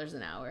 $8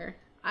 an hour.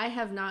 I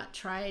have not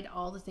tried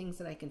all the things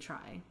that I can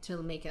try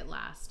to make it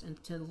last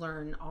and to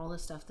learn all the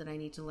stuff that I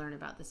need to learn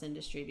about this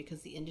industry,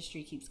 because the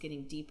industry keeps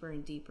getting deeper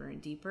and deeper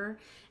and deeper,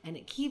 and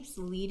it keeps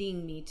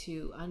leading me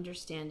to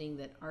understanding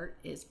that art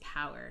is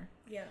power.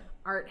 Yeah.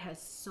 Art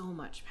has so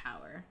much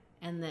power,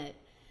 and that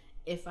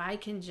if I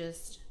can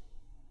just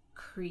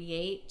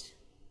create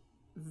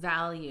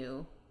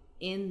value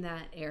in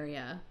that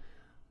area,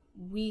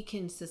 we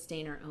can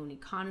sustain our own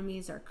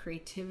economies, our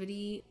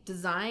creativity.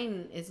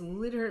 Design is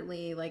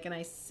literally like, and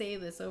I say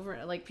this over,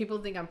 like people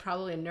think I'm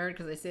probably a nerd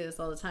because I say this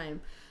all the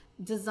time.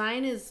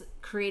 Design is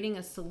creating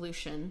a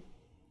solution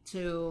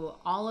to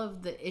all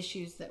of the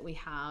issues that we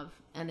have.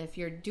 And if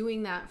you're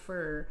doing that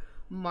for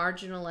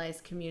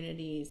marginalized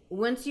communities,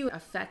 once you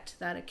affect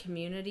that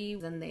community,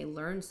 then they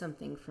learn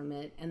something from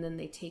it and then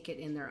they take it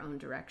in their own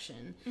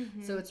direction.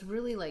 So it's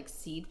really like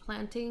seed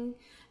planting.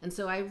 And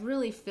so I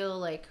really feel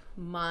like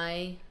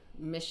my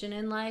mission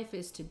in life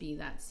is to be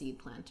that seed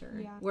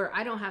planter, where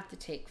I don't have to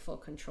take full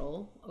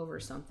control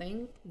over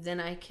something. Then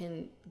I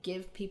can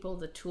give people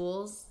the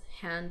tools,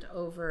 hand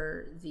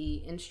over the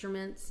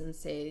instruments and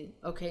say,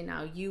 okay,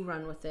 now you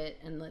run with it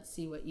and let's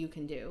see what you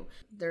can do.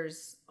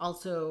 There's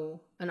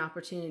also an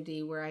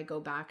opportunity where I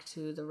go back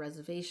to the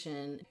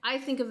reservation. I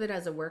think of it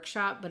as a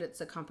workshop, but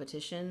it's a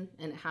competition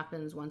and it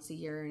happens once a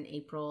year in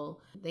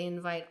April. They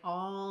invite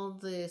all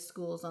the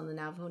schools on the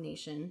Navajo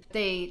Nation.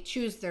 They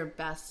choose their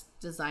best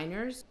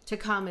designers to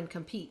come and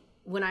compete.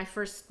 When I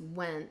first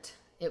went,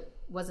 it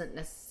wasn't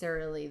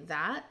necessarily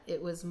that.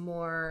 It was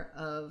more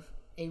of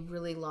a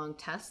really long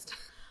test.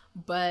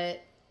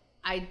 But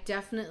I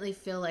definitely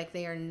feel like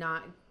they are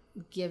not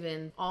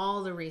given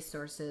all the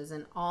resources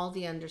and all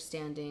the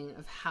understanding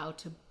of how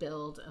to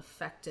build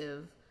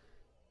effective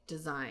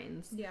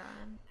designs. Yeah.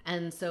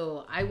 And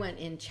so I went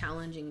in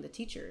challenging the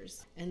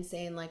teachers and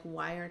saying, like,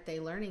 why aren't they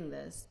learning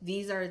this?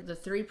 These are the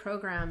 3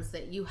 programs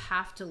that you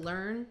have to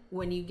learn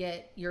when you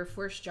get your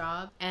first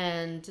job.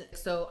 And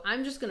so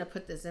I'm just going to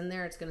put this in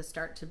there. It's going to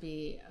start to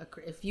be,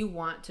 if you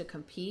want to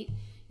compete,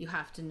 you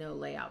have to know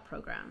layout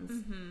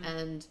programs.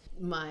 And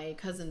my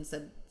cousin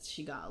said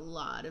she got a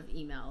lot of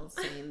emails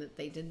saying that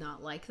they did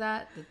not like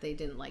that they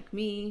didn't like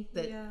me,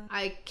 that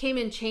I came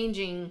in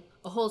changing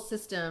a whole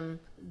system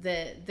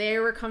that they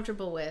were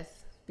comfortable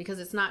with because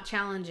it's not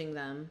challenging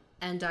them.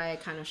 And I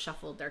kind of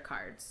shuffled their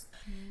cards.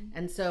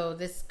 And so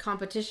this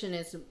competition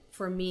is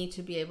for me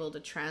to be able to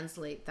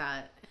translate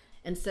that.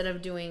 Instead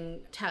of doing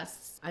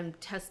tests, I'm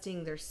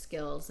testing their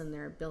skills and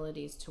their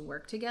abilities to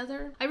work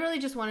together. I really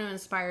just want to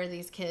inspire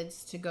these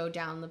kids to go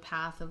down the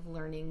path of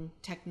learning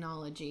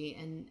technology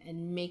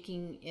and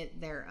making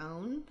it their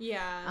own.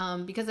 Yeah.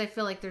 Because I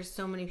feel like there's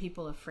so many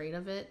people afraid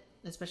of it,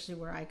 especially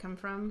where I come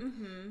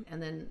from.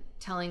 And then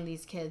telling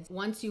these kids,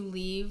 once you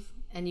leave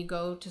and you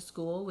go to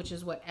school, which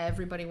is what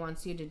everybody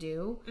wants you to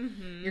do,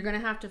 you're going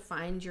to have to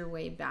find your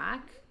way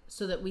back,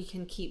 so that we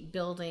can keep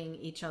building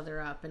each other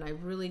up. And I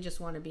really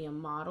just want to be a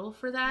model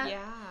for that.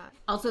 Yeah.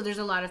 Also, there's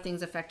a lot of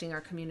things affecting our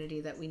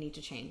community that we need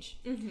to change.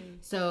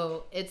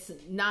 So it's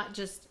not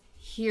just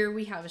here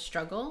we have a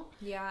struggle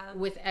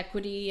with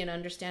equity and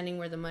understanding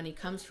where the money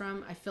comes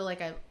from. I feel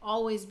like I've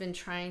always been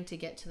trying to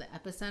get to the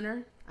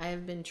epicenter. I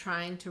have been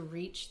trying to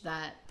reach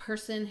that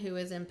person who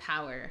is in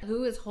power,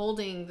 who is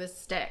holding this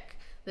stick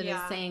that is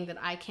saying that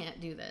I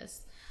can't do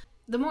this.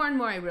 The more and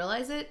more I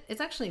realize it,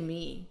 it's actually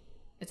me.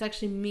 It's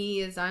actually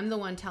me, as I'm the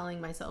one telling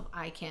myself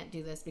I can't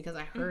do this because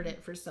I heard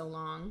it for so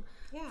long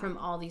from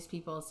all these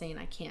people saying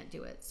I can't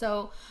do it.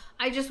 So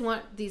I just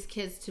want these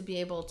kids to be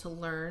able to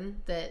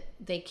learn that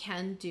they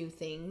can do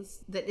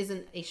things that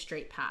isn't a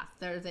straight path,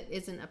 that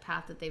isn't a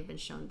path that they've been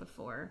shown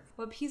before.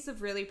 What piece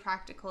of really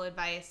practical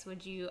advice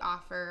would you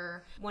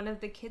offer one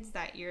of the kids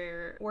that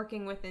you're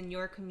working with in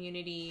your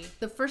community?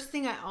 The first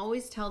thing I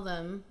always tell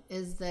them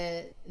is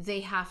that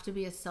they have to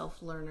be a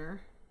self-learner,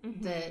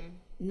 that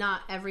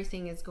not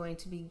everything is going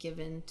to be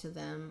given to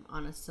them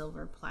on a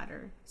silver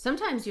platter.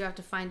 Sometimes you have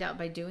to find out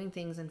by doing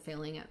things and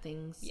failing at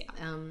things.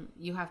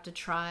 You have to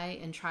try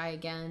and try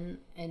again.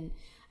 And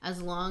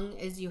as long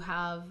as you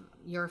have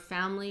your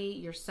family,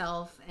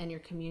 yourself, and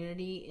your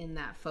community in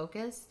that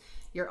focus,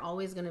 you're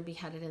always going to be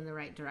headed in the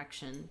right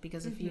direction.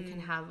 Because if you can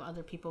have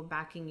other people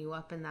backing you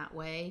up in that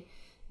way,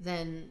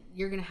 then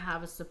you're going to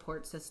have a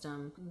support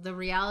system. The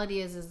reality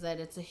is that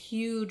it's a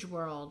huge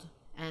world,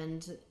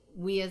 and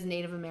we as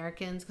Native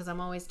Americans, because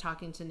I'm always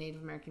talking to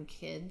Native American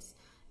kids,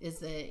 is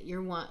that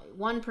you're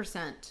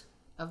 1%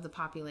 of the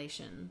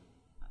population,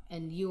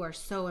 and you are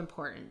so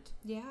important.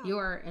 You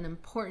are an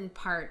important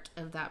part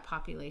of that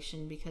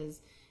population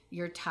because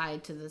you're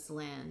tied to this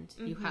land.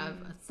 You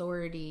have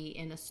authority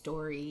in a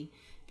story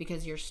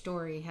because your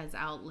story has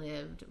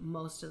outlived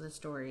most of the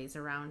stories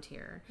around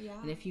here.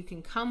 And if you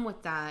can come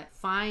with that,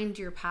 find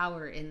your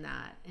power in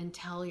that and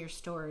tell your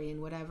story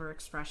in whatever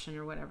expression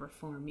or whatever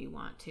form you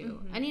want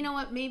to. And you know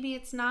what? Maybe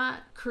it's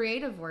not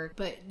creative work,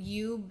 but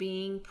you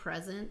being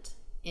present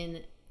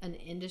in an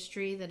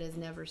industry that has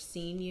never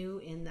seen you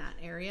in that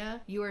area,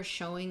 you are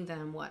showing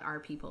them what our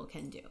people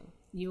can do.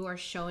 You are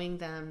showing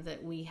them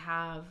that we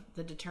have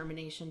the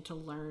determination to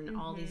learn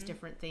all these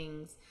different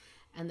things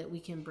and that we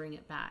can bring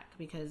it back,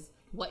 because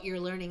what you're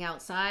learning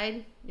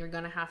outside, you're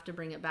going to have to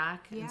bring it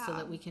back, and so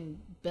that we can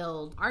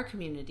build our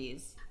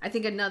communities. I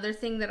think another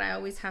thing that I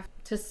always have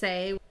to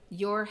say,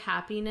 your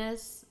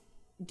happiness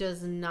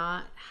does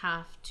not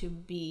have to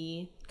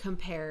be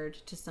compared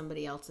to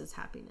somebody else's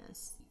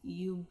happiness.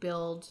 You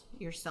build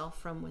yourself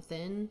from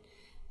within,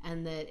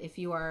 and that if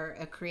you are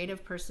a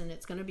creative person,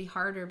 it's going to be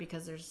harder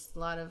because there's a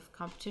lot of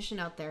competition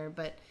out there,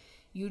 but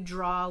you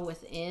draw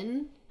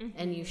within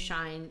and you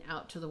shine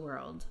out to the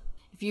world.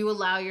 If you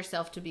allow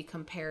yourself to be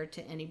compared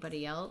to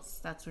anybody else,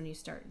 that's when you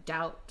start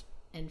doubt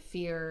and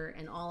fear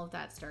and all of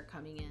that start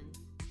coming in.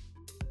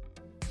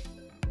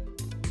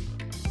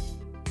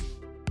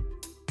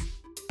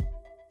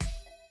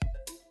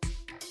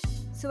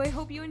 So I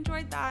hope you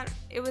enjoyed that.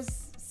 It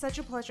was such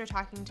a pleasure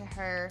talking to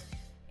her.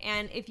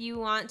 And if you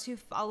want to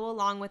follow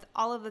along with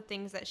all of the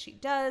things that she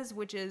does,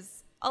 which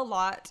is a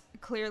lot,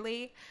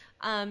 clearly,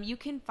 you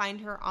can find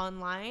her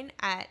online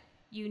at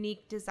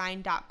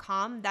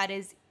euniquedesign.com. That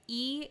is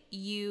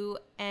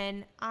EUNIQUE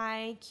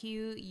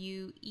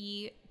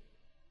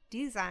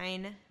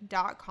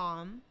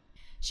design.com.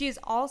 She is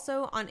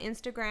also on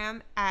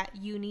Instagram at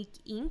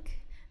Eunique Inc.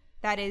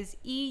 That is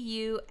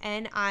EUNIQUEINK.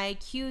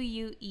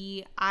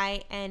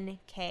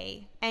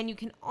 And you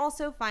can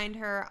also find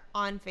her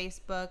on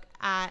Facebook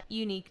at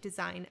Eunique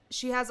Design.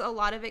 She has a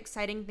lot of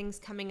exciting things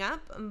coming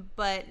up,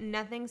 but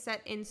nothing set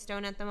in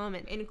stone at the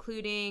moment,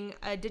 including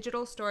a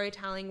digital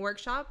storytelling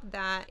workshop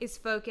that is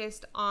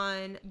focused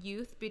on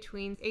youth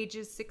between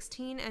ages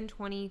 16 and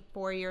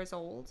 24 years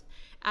old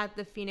at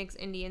the Phoenix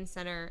Indian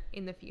Center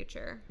in the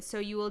future. So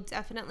you will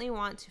definitely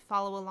want to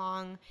follow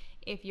along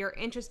if you're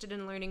interested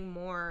in learning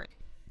more.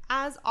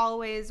 As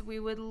always,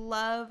 we would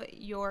love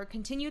your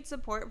continued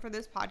support for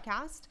this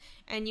podcast,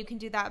 and you can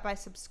do that by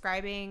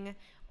subscribing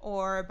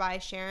or by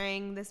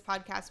sharing this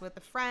podcast with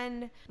a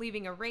friend,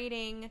 leaving a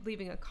rating,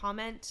 leaving a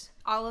comment.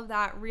 All of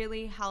that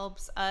really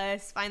helps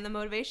us find the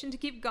motivation to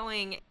keep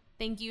going.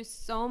 Thank you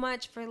so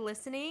much for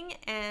listening,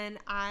 and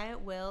I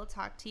will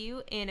talk to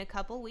you in a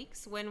couple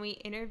weeks when we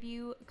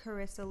interview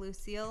Carissa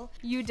Lucille.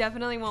 You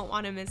definitely won't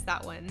want to miss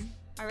that one.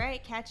 All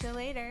right, catch you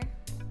later.